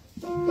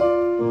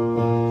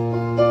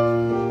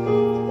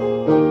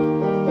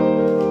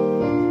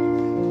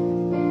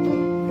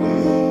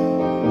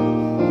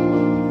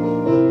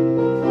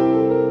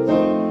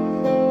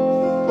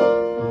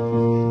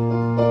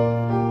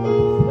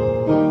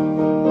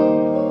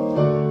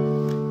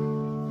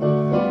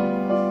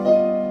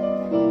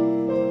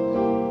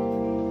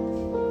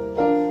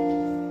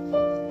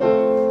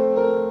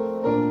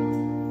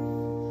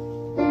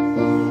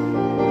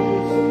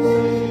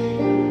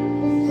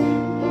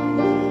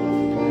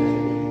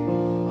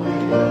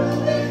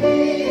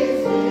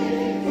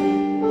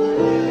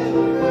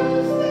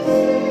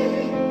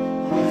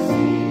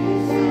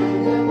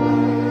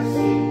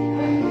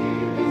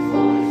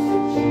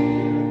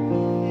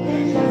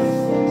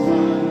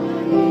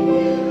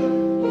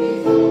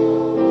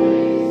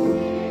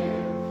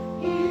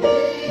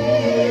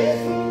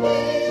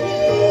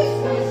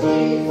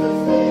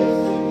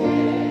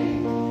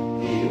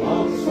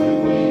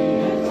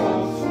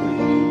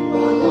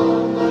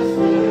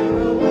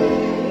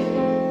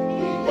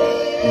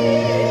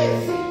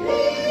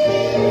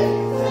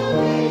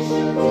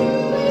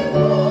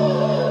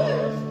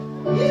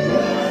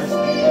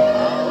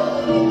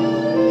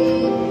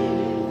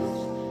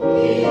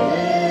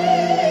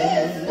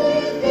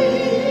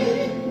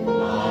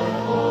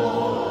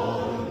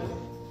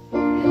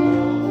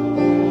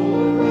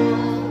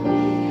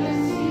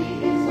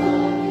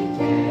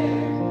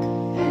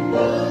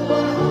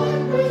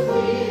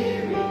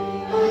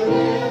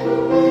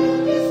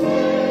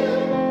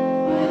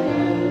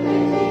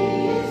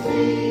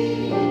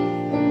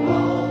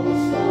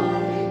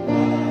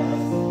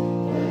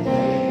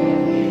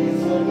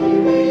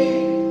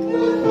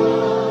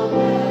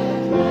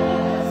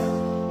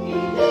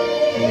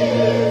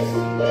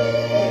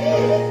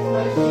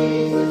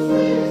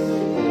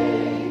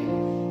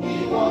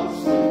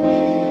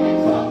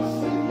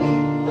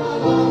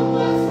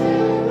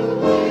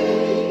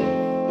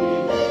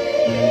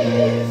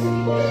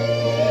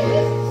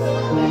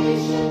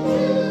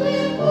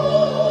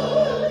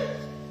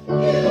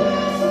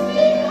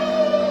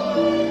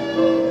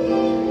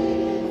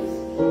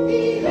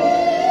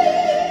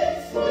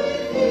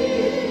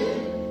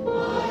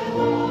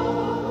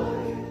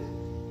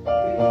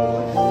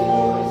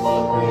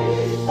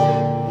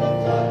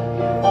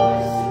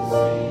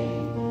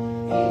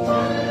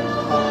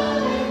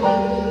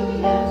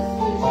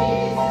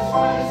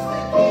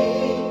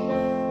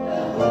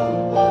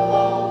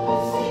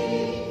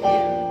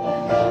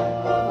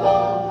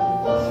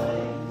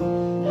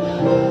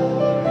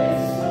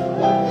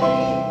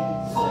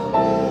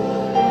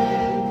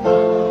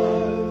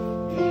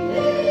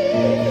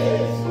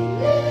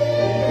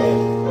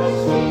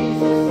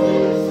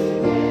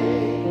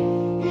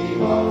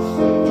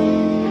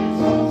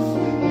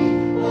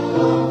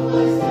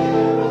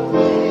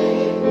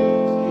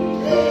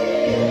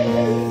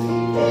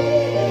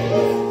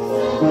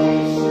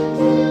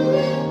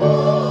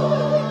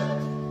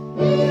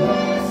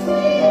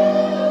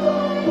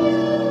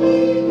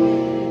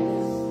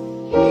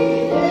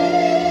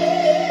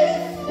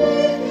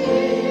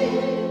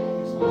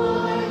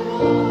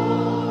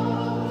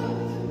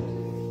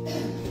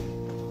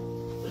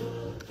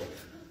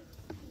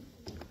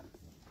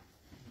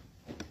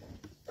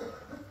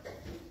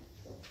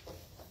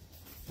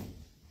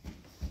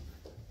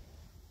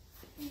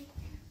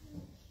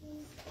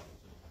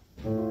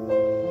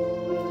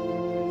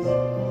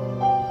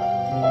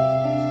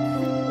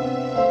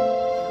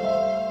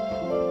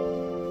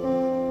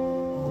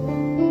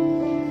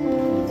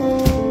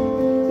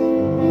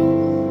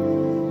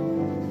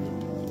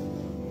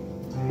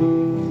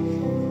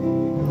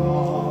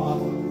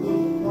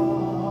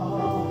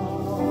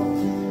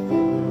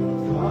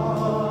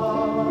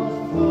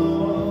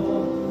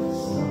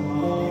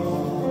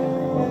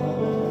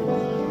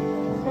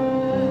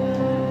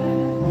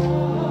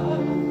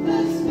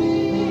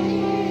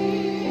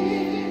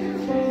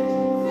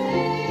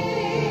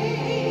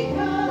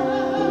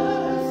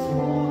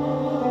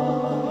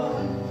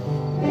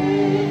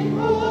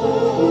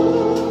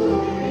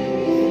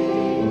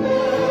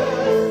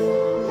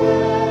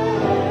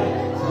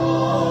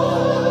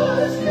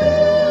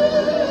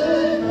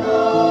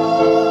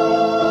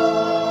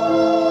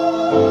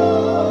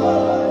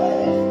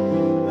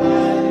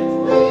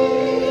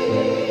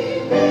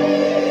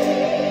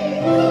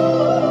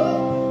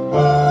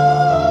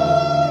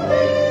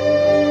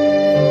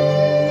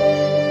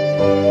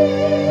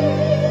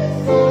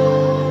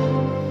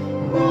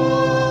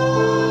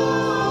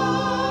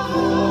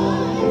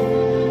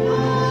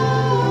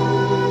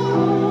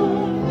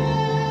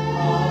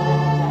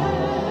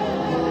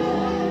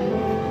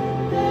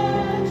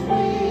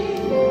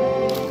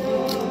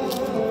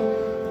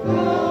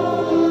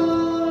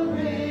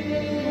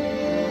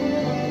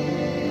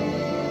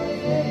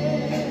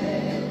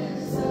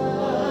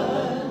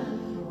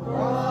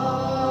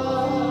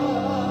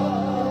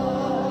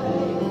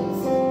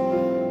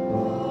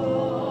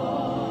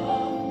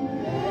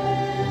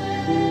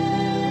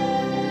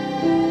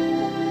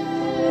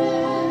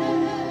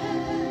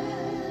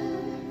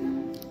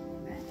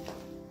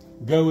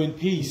 Go in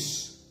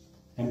peace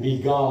and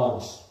be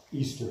God's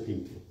Easter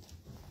people.